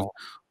context of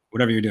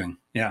whatever you're doing.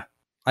 Yeah.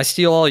 I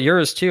steal all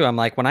yours too. I'm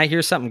like, when I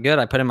hear something good,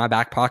 I put it in my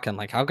back pocket. I'm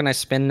like, how can I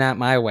spin that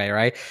my way?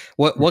 Right.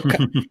 What,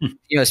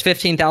 is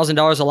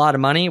 $15,000 a lot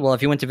of money? Well,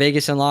 if you went to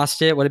Vegas and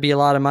lost it, would it be a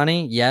lot of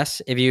money?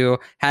 Yes. If you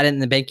had it in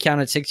the bank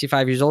account at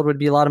 65 years old, would it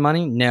be a lot of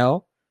money?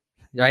 No.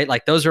 Right.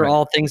 Like those are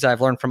all things that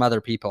I've learned from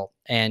other people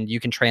and you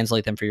can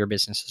translate them for your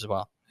business as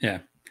well. Yeah.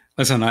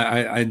 Listen,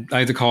 I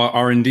like to call it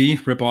R&D,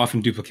 rip off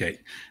and duplicate.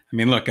 I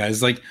mean, look,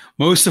 guys, like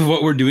most of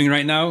what we're doing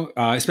right now,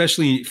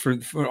 especially for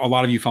a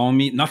lot of you following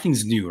me,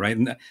 nothing's new, right?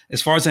 And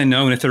as far as I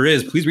know, and if there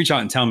is, please reach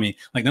out and tell me.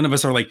 Like none of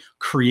us are like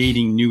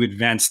creating new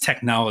advanced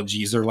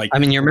technologies or like. I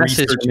mean, your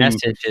message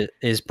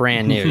is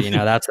brand new.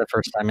 That's the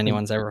first time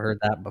anyone's ever heard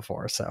that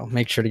before. So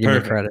make sure to give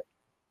me credit.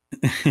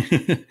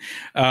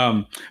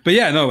 But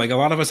yeah, no, like a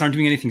lot of us aren't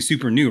doing anything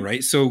super new,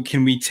 right? So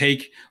can we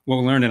take what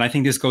we learned? And I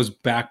think this goes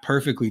back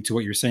perfectly to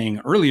what you're saying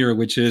earlier,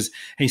 which is,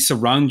 hey,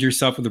 surround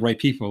yourself with the right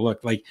people.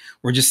 Look, like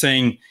we're just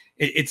saying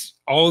it's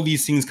all of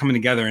these things coming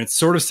together, and it's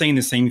sort of saying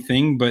the same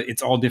thing, but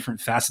it's all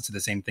different facets of the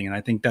same thing. And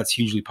I think that's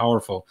hugely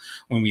powerful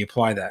when we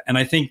apply that. And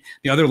I think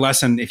the other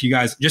lesson, if you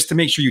guys, just to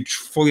make sure you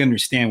fully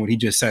understand what he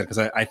just said, because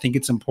I think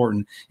it's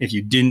important if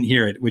you didn't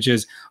hear it, which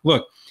is,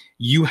 look,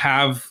 you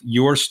have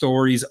your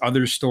stories,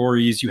 other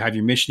stories, you have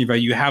your mission, your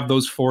value, you have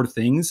those four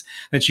things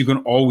that you can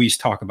always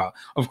talk about.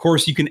 Of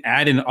course, you can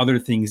add in other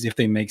things if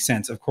they make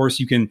sense. Of course,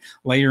 you can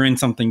layer in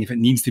something if it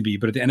needs to be.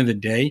 But at the end of the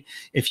day,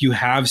 if you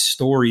have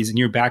stories in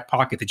your back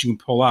pocket that you can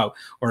pull out,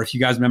 or if you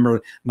guys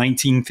remember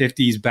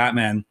 1950s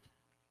Batman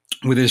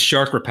with his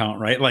shark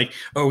repellent, right? Like,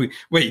 oh,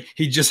 wait,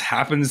 he just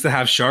happens to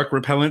have shark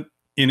repellent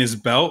in his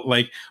belt.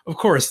 Like, of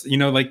course,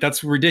 like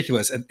that's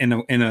ridiculous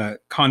in a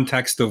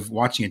context of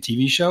watching a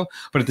TV show.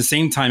 But at the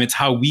same time, it's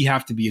how we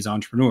have to be as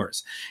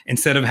entrepreneurs.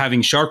 Instead of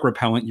having shark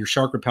repellent, your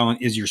shark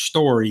repellent is your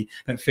story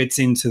that fits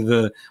into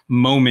the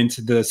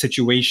moment, the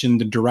situation,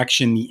 the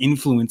direction, the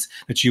influence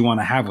that you want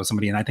to have with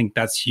somebody. And I think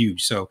that's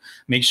huge. So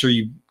make sure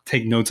you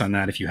take notes on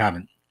that if you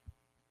haven't.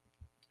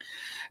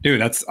 Dude,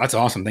 that's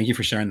awesome. Thank you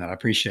for sharing that. I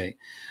appreciate it.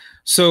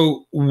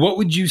 So what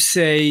would you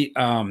say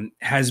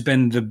has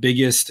been the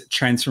biggest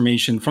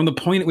transformation from the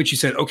point at which you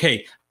said,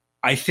 okay,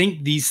 I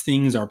think these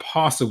things are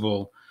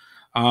possible,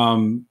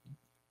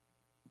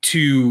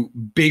 to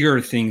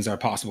bigger things are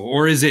possible?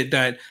 Or is it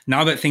that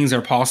now that things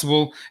are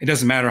possible, it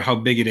doesn't matter how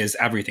big it is,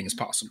 everything is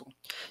possible?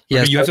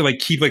 Yeah, you have to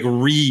keep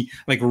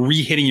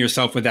re-hitting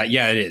yourself with that.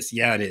 Yeah, it is.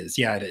 Yeah, it is.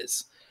 Yeah, it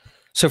is.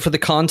 So for the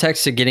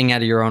context of getting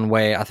out of your own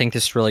way, I think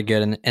this is really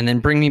good. And then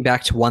bring me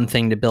back to one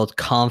thing to build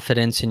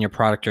confidence in your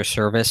product or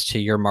service to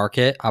your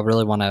market. I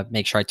really want to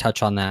make sure I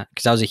touch on that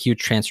because that was a huge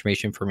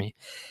transformation for me.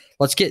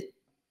 Let's get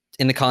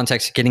in the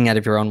context of getting out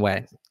of your own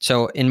way.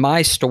 So in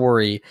my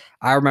story,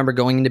 I remember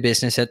going into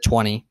business at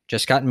 20,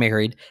 just got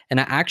married, and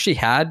I actually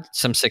had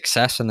some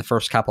success in the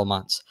first couple of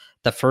months.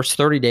 The first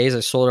 30 days, I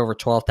sold over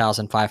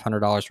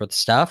 $12,500 worth of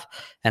stuff.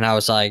 And I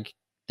was like,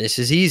 this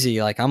is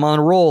easy. Like I'm on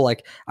a roll.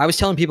 Like I was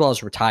telling people I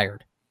was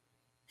retired.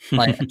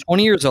 Like at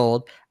 20 years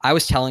old, I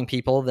was telling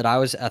people that I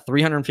was a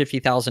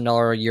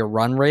 $350,000 a year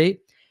run rate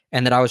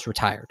and that I was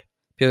retired.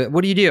 People,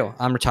 what do you do?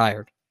 I'm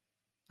retired.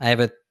 I have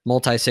a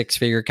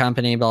multi-six-figure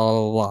company, blah,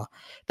 blah, blah.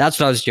 That's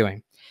what I was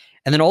doing.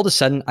 And then all of a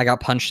sudden I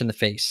got punched in the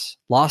face,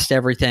 lost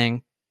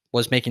everything,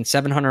 was making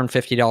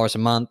 $750 a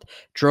month,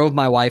 drove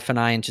my wife and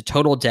I into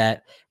total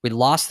debt. We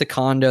lost the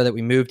condo that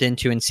we moved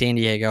into in San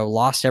Diego,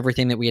 lost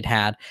everything that we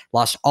had,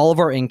 lost all of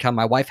our income.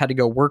 My wife had to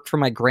go work for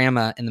my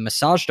grandma in the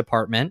massage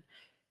department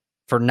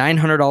for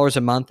 $900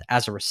 a month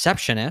as a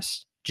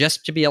receptionist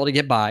just to be able to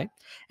get by.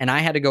 And I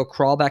had to go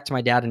crawl back to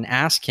my dad and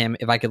ask him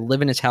if I could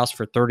live in his house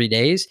for 30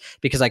 days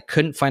because I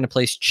couldn't find a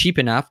place cheap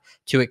enough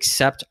to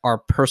accept our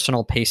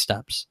personal pay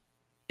stubs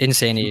in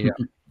San Diego.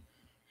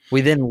 We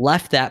then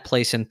left that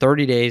place in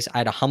 30 days. I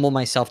had to humble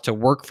myself to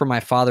work for my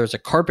father as a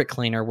carpet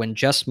cleaner when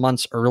just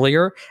months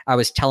earlier, I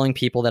was telling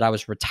people that I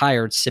was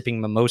retired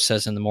sipping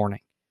mimosas in the morning,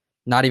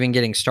 not even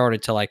getting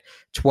started till like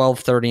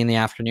 12:30 in the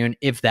afternoon,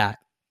 if that.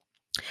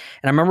 And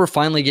I remember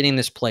finally getting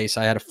this place.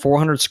 I had a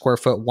 400 square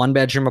foot, one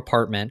bedroom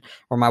apartment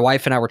where my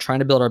wife and I were trying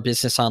to build our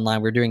business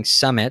online. We were doing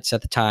summits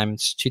at the time.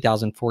 It's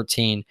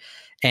 2014.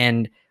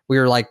 And we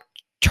were like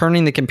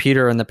turning the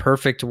computer in the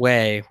perfect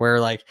way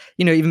where like,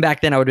 even back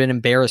then I would have been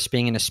embarrassed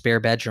being in a spare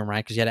bedroom,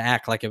 right? Because you had to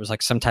act like it was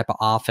like some type of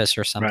office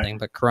or something. Right.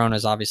 But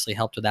Corona's obviously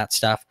helped with that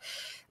stuff. I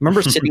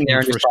remember sitting there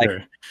and just like,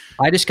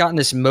 I just got in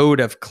this mode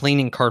of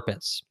cleaning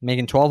carpets,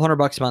 making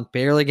 $1,200 a month,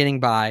 barely getting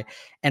by.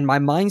 And my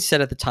mindset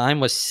at the time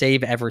was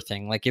save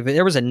everything. Like if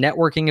there was a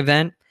networking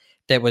event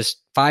that was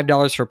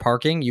 $5 for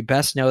parking, you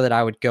best know that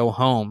I would go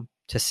home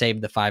to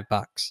save the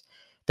 $5.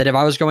 That if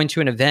I was going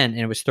to an event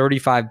and it was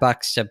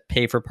 $35 to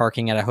pay for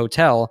parking at a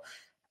hotel,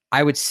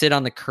 I would sit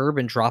on the curb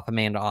and drop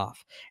Amanda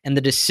off. And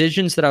the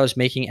decisions that I was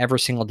making every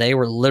single day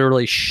were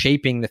literally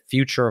shaping the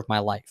future of my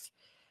life.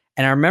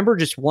 And I remember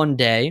just one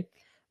day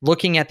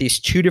looking at these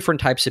two different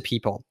types of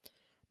people.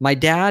 My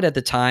dad at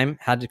the time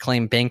had to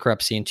claim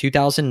bankruptcy in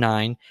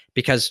 2009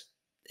 because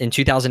in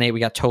 2008 we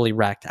got totally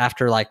wrecked.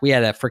 After we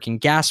had a freaking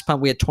gas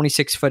pump, we had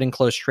 26-foot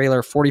enclosed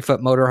trailer,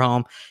 40-foot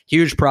motorhome,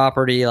 huge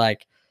property,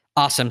 like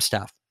awesome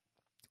stuff.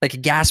 Like a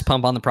gas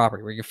pump on the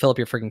property where you can fill up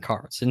your freaking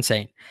car. It's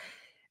insane.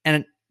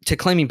 And to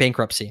claiming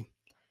bankruptcy.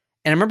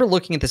 And I remember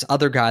looking at this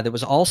other guy that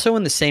was also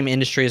in the same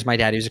industry as my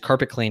dad. He was a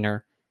carpet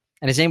cleaner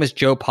and his name was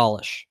Joe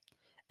Polish.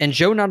 And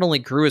Joe not only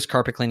grew his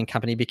carpet cleaning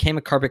company, became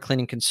a carpet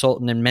cleaning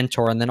consultant and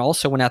mentor, and then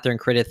also went out there and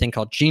created a thing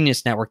called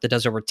Genius Network that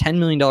does over $10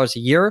 million a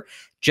year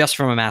just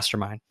from a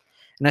mastermind.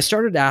 And I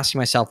started asking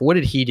myself, what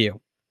did he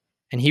do?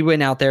 And he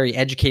went out there, he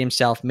educated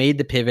himself, made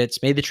the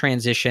pivots, made the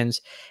transitions.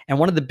 And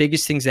one of the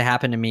biggest things that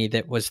happened to me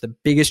that was the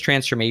biggest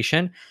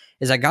transformation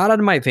is I got out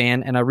of my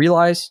van and I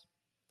realized,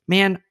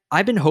 man,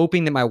 I've been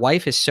hoping that my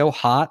wife is so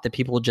hot that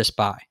people will just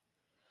buy.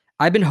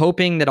 I've been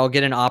hoping that I'll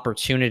get an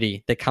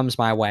opportunity that comes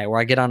my way where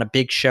I get on a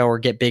big show or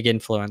get big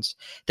influence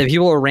that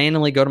people will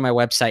randomly go to my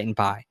website and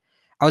buy.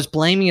 I was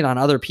blaming it on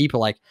other people.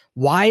 Like,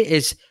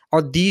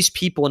 are these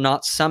people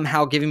not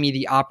somehow giving me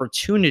the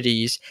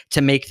opportunities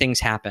to make things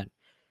happen?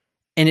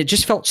 And it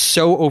just felt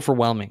so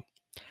overwhelming.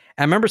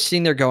 I remember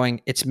sitting there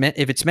going, if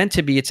it's meant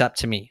to be, it's up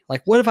to me.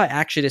 Like, what if I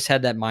actually just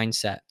had that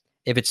mindset?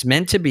 If it's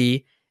meant to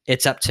be,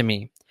 it's up to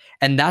me.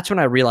 And that's when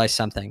I realized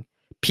something.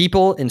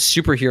 People in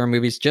superhero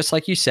movies, just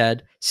like you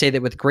said, say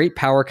that with great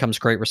power comes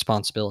great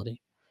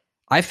responsibility.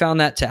 I found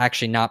that to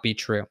actually not be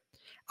true.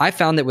 I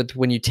found that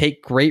when you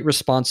take great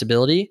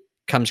responsibility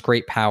comes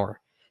great power.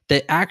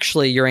 That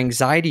actually your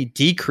anxiety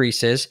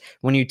decreases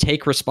when you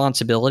take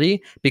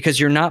responsibility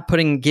because you're not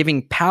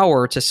giving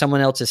power to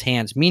someone else's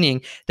hands.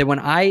 Meaning that when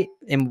I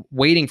am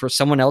waiting for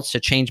someone else to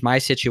change my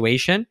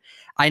situation,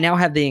 I now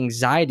have the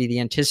anxiety, the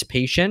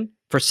anticipation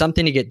for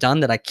something to get done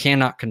that I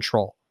cannot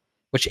control,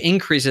 which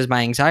increases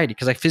my anxiety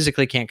because I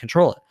physically can't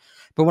control it.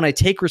 But when I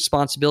take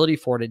responsibility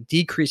for it, it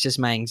decreases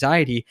my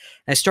anxiety.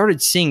 And I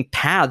started seeing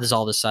paths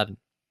all of a sudden.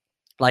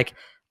 Like,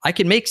 I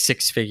could make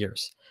 6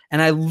 figures.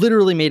 And I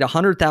literally made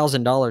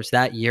 $100,000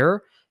 that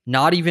year,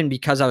 not even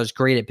because I was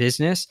great at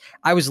business.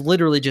 I was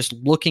literally just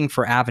looking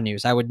for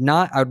avenues. I would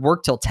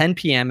work till 10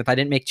 p.m. if I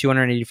didn't make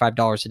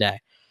 $285 a day. And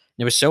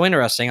it was so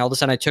interesting. All of a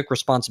sudden I took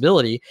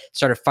responsibility,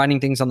 started finding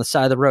things on the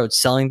side of the road,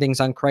 selling things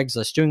on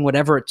Craigslist, doing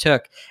whatever it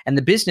took. And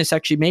the business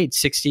actually made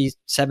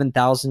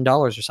 $67,000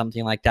 or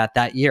something like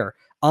that year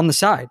on the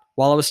side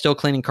while I was still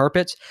cleaning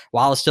carpets,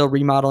 while I was still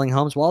remodeling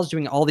homes, while I was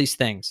doing all these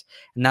things.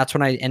 And that's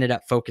when I ended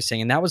up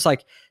focusing. And that was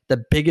like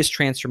the biggest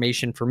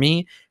transformation for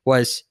me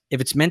was if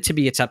it's meant to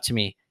be, it's up to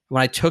me.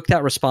 When I took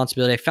that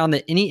responsibility, I found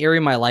that any area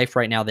of my life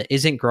right now that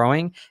isn't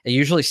growing, it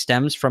usually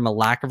stems from a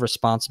lack of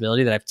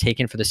responsibility that I've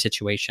taken for the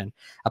situation,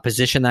 a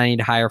position that I need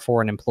to hire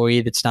for, an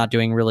employee that's not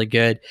doing really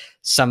good,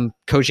 some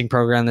coaching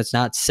program that's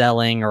not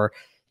selling, or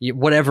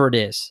whatever it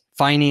is,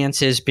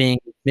 finances being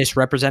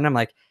misrepresented. I'm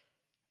like,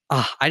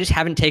 I just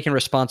haven't taken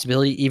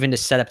responsibility even to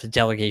set up the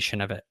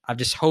delegation of it. I've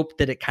just hoped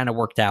that it kind of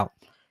worked out.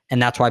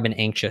 And that's why I've been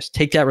anxious.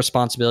 Take that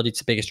responsibility. It's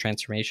the biggest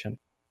transformation.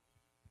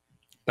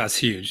 That's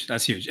huge.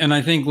 That's huge. And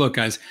I think, look,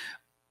 guys,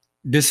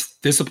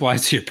 this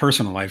applies to your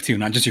personal life too,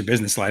 not just your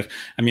business life.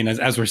 I mean,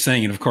 as we're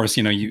saying, and of course,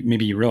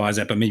 maybe you realize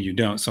that, but maybe you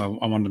don't. So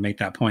I wanted to make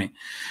that point.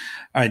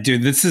 All right,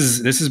 dude, this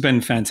has been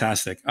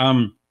fantastic.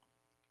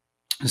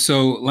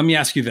 So let me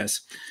ask you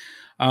this.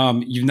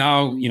 You've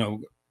now,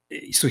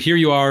 so here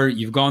you are,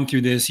 you've gone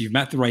through this, you've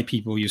met the right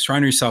people, you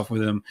surround yourself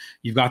with them,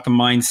 you've got the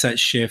mindset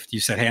shift, you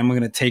said, hey, I'm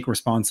going to take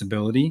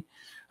responsibility.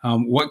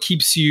 What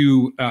keeps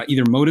you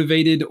either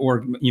motivated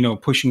or,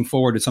 pushing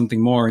forward to something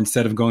more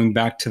instead of going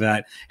back to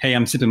that, hey,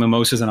 I'm sipping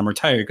mimosas and I'm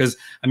retired? Because,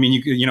 I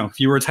mean, if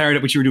you were retired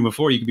at what you were doing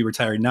before, you could be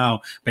retired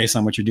now based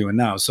on what you're doing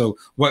now. So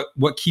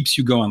what keeps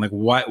you going? Like,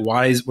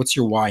 what's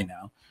your why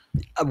now?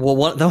 Well,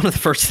 one of the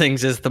first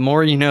things is the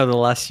more you know, the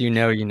less you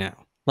know.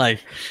 Now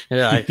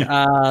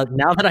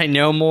that I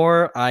know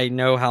more, I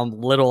know how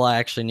little I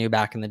actually knew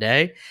back in the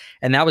day.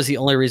 And that was the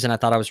only reason I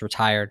thought I was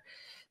retired.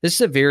 This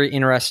is a very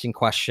interesting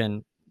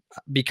question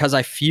because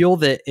I feel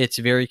that it's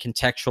very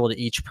contextual to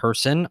each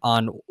person.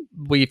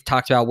 We've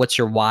talked about what's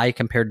your why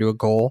compared to a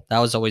goal. That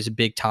was always a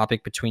big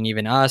topic between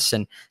even us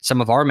and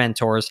some of our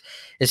mentors,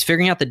 is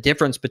figuring out the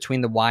difference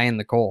between the why and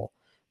the goal.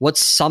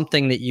 What's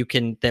something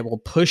that will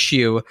push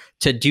you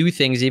to do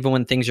things even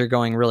when things are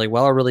going really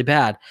well or really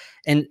bad?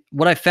 And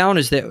what I found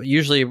is that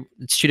usually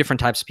it's 2 different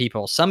types of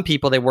people. Some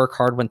people, they work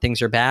hard when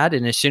things are bad.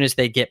 And as soon as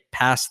they get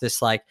past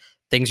this, like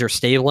things are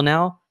stable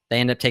now, they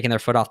end up taking their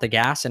foot off the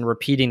gas and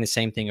repeating the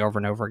same thing over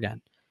and over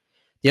again.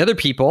 The other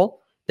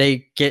people,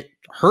 they get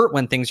hurt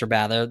when things are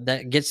bad.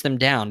 That gets them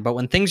down. But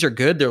when things are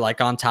good, they're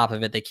like on top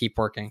of it. They keep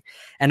working.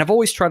 And I've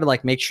always tried to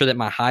make sure that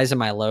my highs and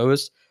my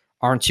lows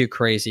aren't too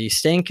crazy,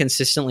 staying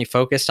consistently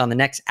focused on the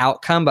next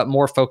outcome, but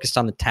more focused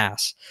on the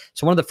task.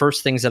 So one of the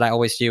first things that I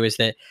always do is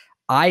that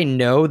I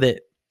know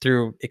that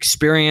through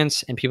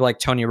experience and people like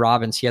Tony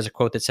Robbins, he has a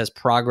quote that says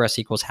progress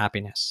equals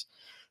happiness,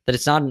 that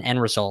it's not an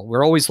end result.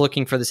 We're always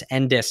looking for this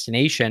end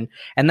destination.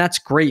 And that's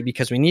great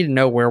because we need to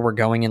know where we're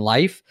going in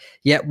life.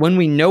 Yet when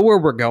we know where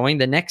we're going,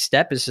 the next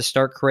step is to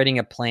start creating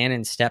a plan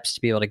and steps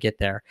to be able to get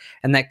there.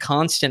 And that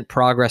constant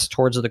progress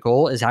towards the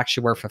goal is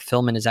actually where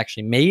fulfillment is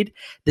actually made.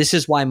 This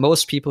is why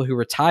most people who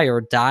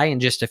retire die in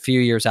just a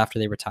few years after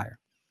they retire.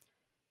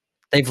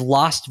 They've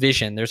lost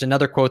vision. There's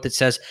another quote that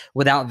says,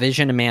 without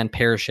vision, a man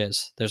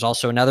perishes. There's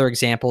also another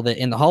example that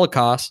in the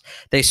Holocaust,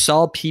 they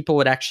saw people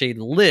would actually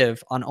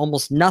live on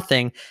almost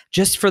nothing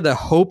just for the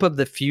hope of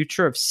the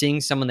future of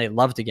seeing someone they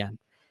loved again.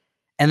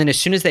 And then as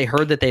soon as they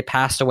heard that they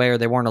passed away or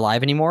they weren't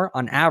alive anymore,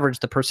 on average,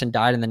 the person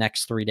died in the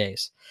next 3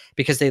 days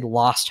because they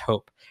lost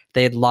hope.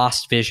 They had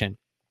lost vision.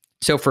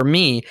 So for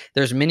me,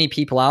 there's many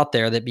people out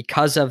there that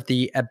because of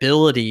the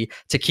ability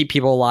to keep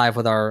people alive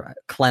with our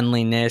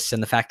cleanliness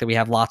and the fact that we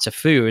have lots of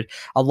food,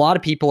 a lot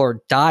of people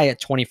die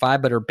at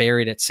 25 but are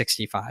buried at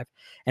 65.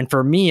 And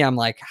for me, I'm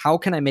like, how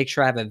can I make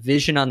sure I have a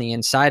vision on the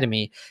inside of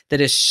me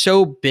that is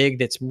so big,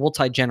 that's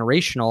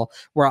multi-generational,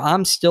 where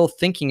I'm still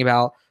thinking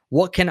about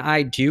what can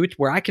I do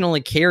where I can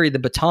only carry the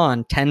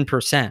baton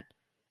 10%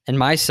 and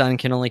my son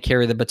can only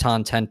carry the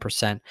baton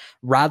 10%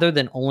 rather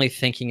than only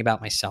thinking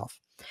about myself.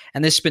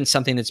 And this has been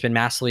something that's been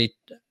massively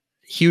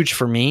huge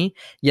for me.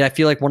 Yet I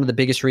feel like one of the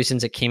biggest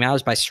reasons it came out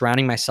is by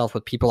surrounding myself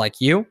with people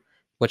like you,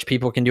 which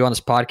people can do on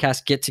this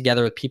podcast, get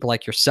together with people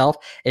like yourself,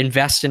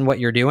 invest in what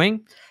you're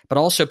doing, but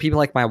also people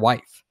like my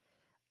wife.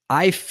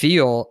 I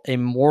feel a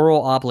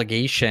moral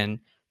obligation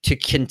to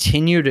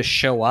continue to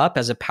show up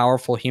as a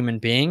powerful human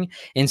being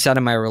inside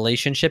of my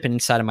relationship and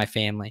inside of my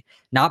family,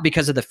 not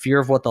because of the fear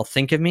of what they'll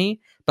think of me,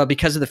 but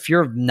because of the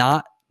fear of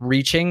not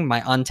reaching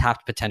my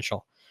untapped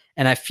potential.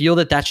 And I feel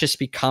that that's just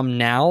become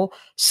now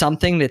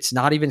something that's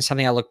not even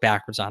something I look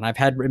backwards on. I've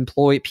had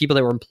people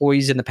that were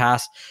employees in the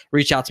past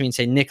reach out to me and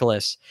say,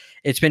 Nicholas,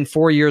 it's been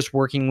 4 years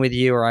working with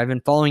you, or I've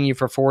been following you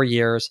for 4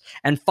 years.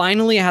 And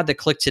finally I had the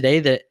click today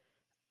that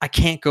I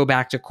can't go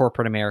back to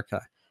corporate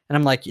America. And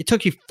I'm like, it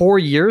took you 4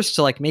 years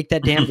to like make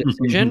that damn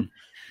decision.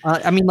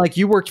 I mean, like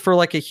you worked for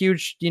like a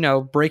huge,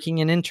 breaking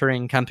and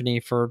entering company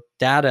for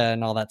data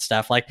and all that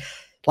stuff. Like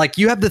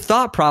you have the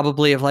thought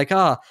probably of like,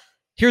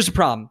 here's the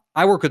problem.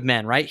 I work with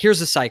men, right? Here's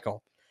the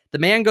cycle. The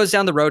man goes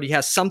down the road. He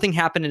has something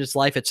happen in his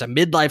life. It's a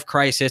midlife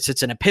crisis.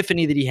 It's an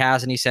epiphany that he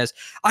has. And he says,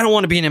 I don't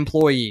want to be an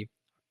employee,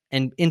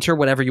 and enter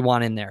whatever you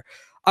want in there.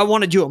 I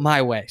want to do it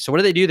my way. So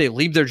what do? They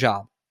leave their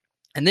job.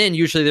 And then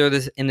usually they're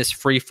in this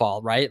free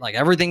fall, right? Like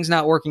everything's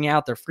not working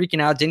out. They're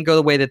freaking out. Didn't go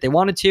the way that they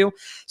wanted to.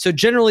 So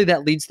generally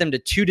that leads them to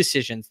two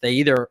decisions. They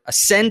either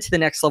ascend to the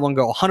next level and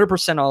go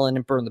 100% all in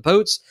and burn the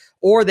boats,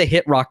 or they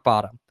hit rock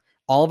bottom.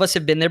 All of us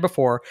have been there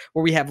before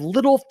where we have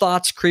little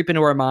thoughts creep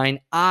into our mind.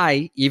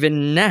 I,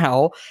 even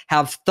now,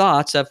 have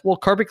thoughts of, well,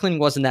 carpet cleaning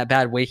wasn't that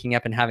bad, waking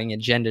up and having an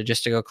agenda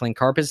just to go clean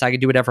carpets. I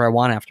could do whatever I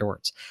want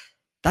afterwards.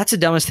 That's the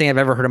dumbest thing I've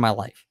ever heard in my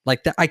life.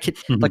 Like that, I could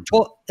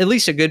at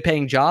least a good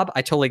paying job.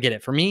 I totally get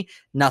it. For me,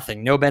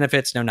 nothing, no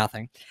benefits, no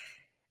nothing.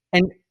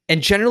 And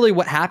generally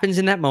what happens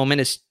in that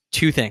moment is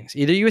two things.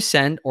 Either you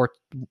ascend or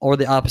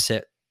the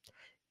opposite.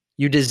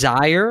 You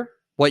desire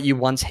what you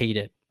once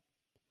hated.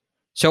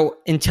 So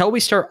until we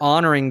start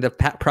honoring the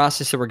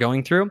process that we're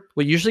going through,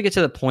 we usually get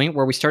to the point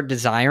where we start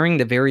desiring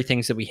the very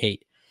things that we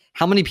hate.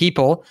 How many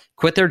people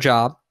quit their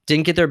job,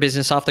 didn't get their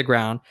business off the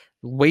ground,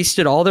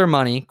 wasted all their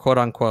money, quote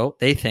unquote,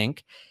 they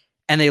think,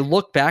 and they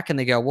look back and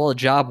they go, well, a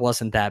job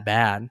wasn't that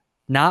bad.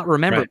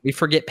 Remember, we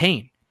forget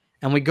pain.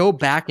 And we go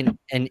back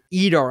and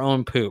eat our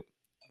own poop.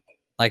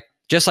 Like,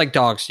 just like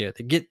dogs do.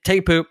 They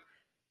take poop,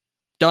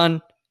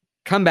 done,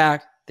 come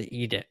back, they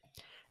eat it.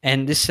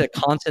 And this is a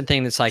constant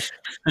thing that's like,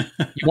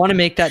 you want to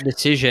make that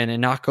decision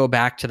and not go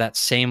back to that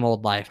same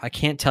old life. I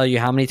can't tell you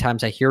how many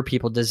times I hear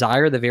people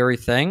desire the very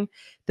thing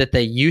that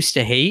they used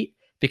to hate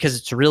because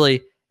it's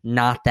really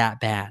not that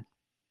bad.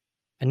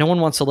 And no one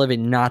wants to live a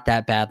not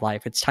that bad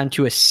life. It's time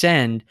to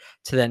ascend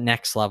to that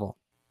next level.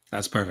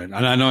 That's perfect.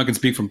 And I know I can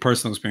speak from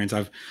personal experience.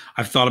 I've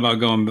thought about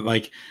going, but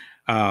like,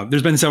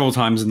 there's been several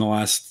times in the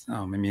last,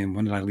 when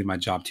did I leave my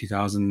job?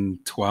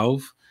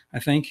 2012, I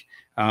think.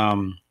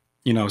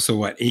 So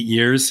what, 8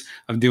 years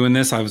of doing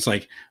this, I was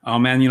like, oh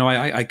man,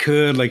 I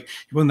could, like,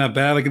 it wasn't that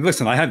bad. Like,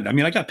 listen,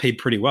 I got paid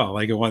pretty well.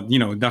 Like,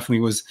 it definitely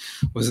was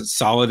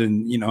solid.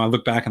 And, I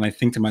look back and I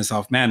think to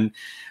myself, man,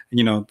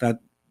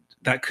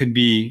 that could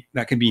be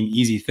an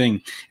easy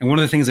thing. And one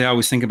of the things I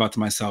always think about to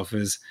myself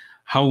is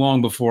how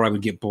long before I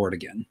would get bored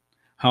again?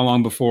 How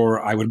long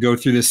before I would go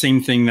through the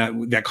same thing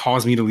that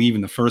caused me to leave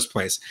in the first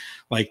place?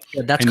 Like,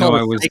 that's called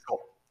a cycle.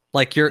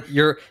 Like you're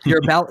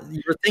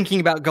thinking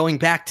about going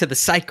back to the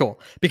cycle,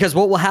 because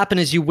what will happen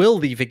is you will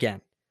leave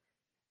again.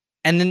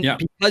 And then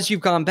because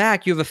you've gone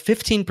back, you have a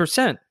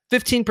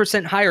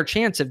 15% higher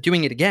chance of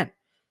doing it again.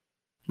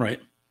 Right.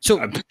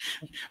 So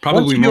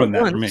probably more than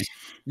that for me.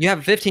 You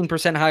have a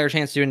 15% higher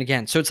chance of doing it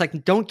again. So it's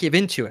like, don't give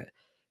into it.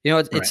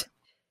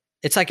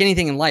 It's like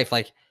anything in life.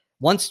 Like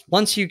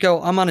once you go,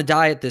 I'm on a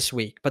diet this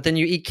week, but then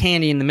you eat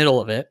candy in the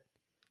middle of it.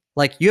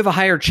 Like you have a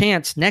higher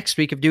chance next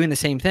week of doing the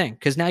same thing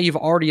because now you've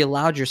already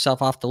allowed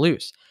yourself off the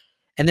loose.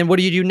 And then what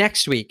do you do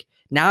next week?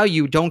 Now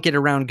you don't get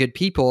around good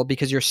people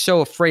because you're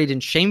so afraid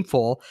and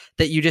shameful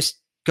that you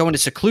just go into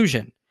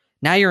seclusion.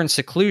 Now you're in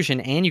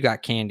seclusion and you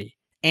got candy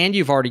and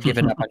you've already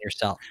given up on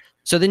yourself.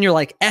 So then you're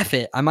like, F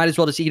it. I might as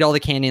well just eat all the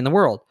candy in the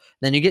world.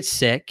 Then you get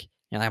sick.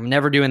 You're like, I'm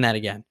never doing that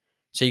again.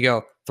 So you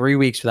go 3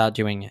 weeks without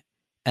doing it.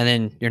 And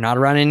then you're not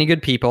around any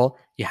good people.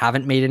 You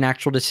haven't made an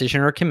actual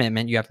decision or a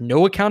commitment. You have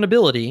no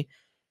accountability.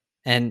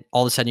 And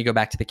all of a sudden you go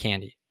back to the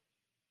candy.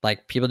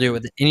 Like people do it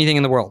with anything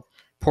in the world.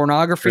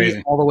 Pornography,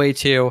 crazy. All the way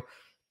to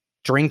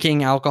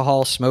drinking,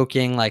 alcohol,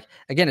 smoking. Like,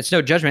 again, it's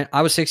no judgment.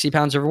 I was 60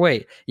 pounds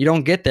overweight. You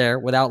don't get there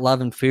without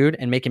love and food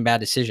and making bad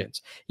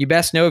decisions. You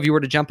best know if you were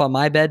to jump on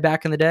my bed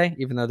back in the day,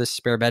 even though this is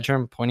spare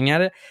bedroom, I'm pointing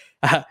at it,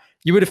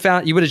 you would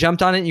have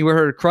jumped on it and you would have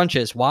heard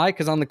crunches. Why?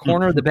 Because on the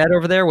corner of the bed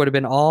over there would have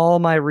been all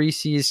my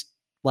Reese's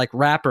like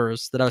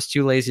wrappers that I was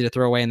too lazy to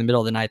throw away in the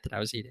middle of the night that I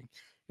was eating.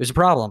 It was a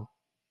problem,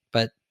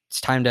 but it's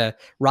time to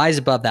rise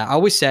above that. I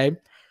always say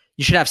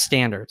you should have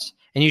standards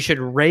and you should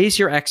raise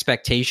your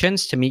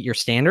expectations to meet your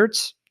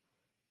standards,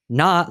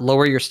 not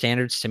lower your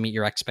standards to meet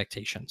your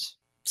expectations.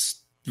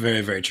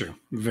 Very, very true.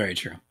 Very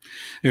true.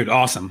 Dude,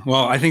 awesome.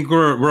 Well, I think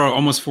we're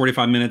almost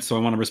 45 minutes, so I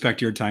want to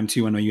respect your time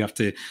too. I know you have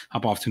to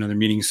hop off to another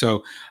meeting.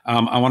 So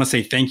I want to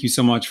say thank you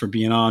so much for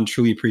being on.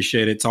 Truly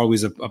appreciate it. It's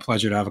always a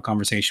pleasure to have a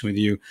conversation with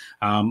you.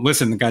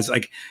 Listen, guys,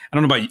 like I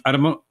don't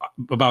know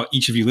about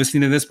each of you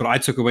listening to this, but I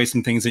took away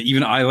some things that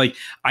even I like.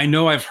 I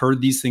know I've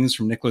heard these things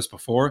from Nicholas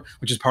before,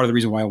 which is part of the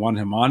reason why I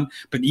wanted him on.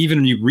 But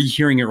even you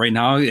rehearing it right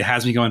now, it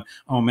has me going,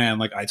 oh man,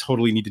 like I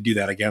totally need to do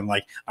that again.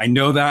 Like I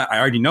know that, I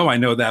already know I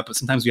know that, but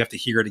sometimes we have to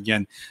hear it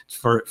again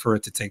for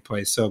it to take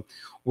place. So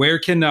where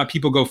can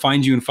people go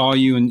find you and follow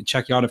you and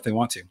check you out if they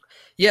want to?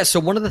 Yeah. So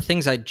one of the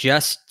things I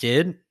just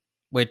did,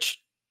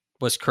 which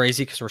was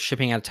crazy because we're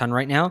shipping out a ton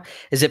right now,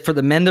 is that for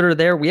the men that are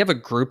there, we have a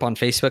group on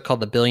Facebook called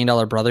the $1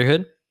 Billion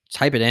Brotherhood.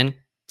 Type it in,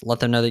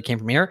 let them know that it came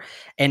from here.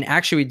 And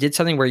actually we did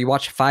something where you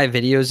watch 5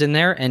 videos in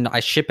there and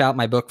I ship out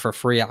my book for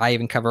free. I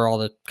even cover all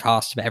the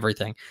cost of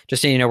everything,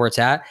 just so you know where it's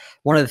at.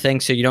 One of the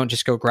things, so you don't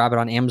just go grab it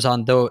on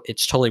Amazon, though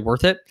it's totally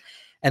worth it.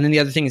 And then the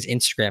other thing is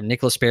Instagram.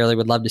 Nicholas Bayerle,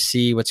 would love to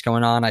see what's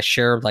going on. I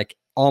share like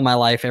all my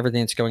life,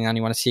 everything that's going on.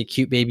 You want to see a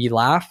cute baby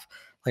laugh?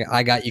 Like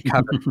I got you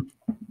covered.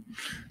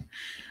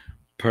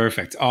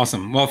 Perfect.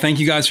 Awesome. Well, thank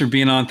you guys for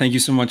being on. Thank you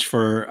so much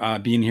for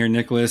being here,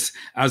 Nicholas.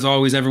 As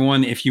always,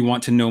 everyone, if you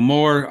want to know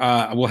more,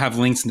 we'll have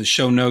links in the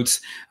show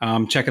notes.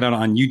 Check it out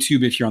on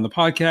YouTube if you're on the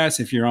podcast.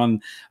 If you're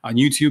on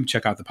YouTube,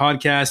 check out the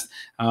podcast.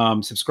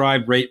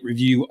 Subscribe, rate,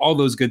 review, all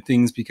those good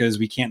things, because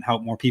we can't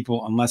help more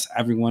people unless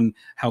everyone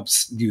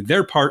helps do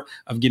their part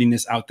of getting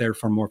this out there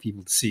for more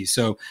people to see.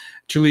 So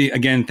truly,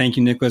 again, thank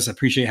you, Nicholas. I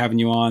appreciate having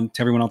you on.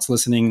 To everyone else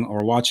listening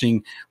or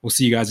watching, we'll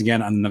see you guys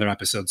again on another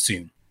episode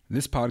soon.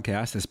 This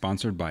podcast is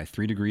sponsored by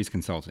 3 Degrees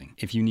Consulting.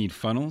 If you need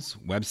funnels,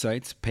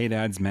 websites, paid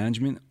ads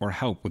management, or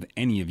help with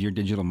any of your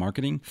digital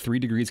marketing, 3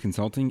 Degrees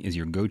Consulting is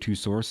your go-to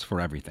source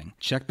for everything.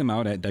 Check them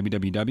out at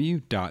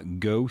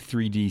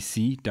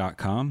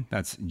www.go3dc.com.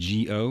 That's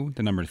G-O,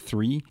 the number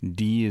 3,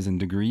 D is in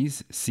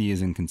degrees, C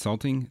is in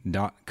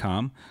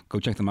consulting.com. Go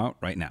check them out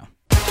right now.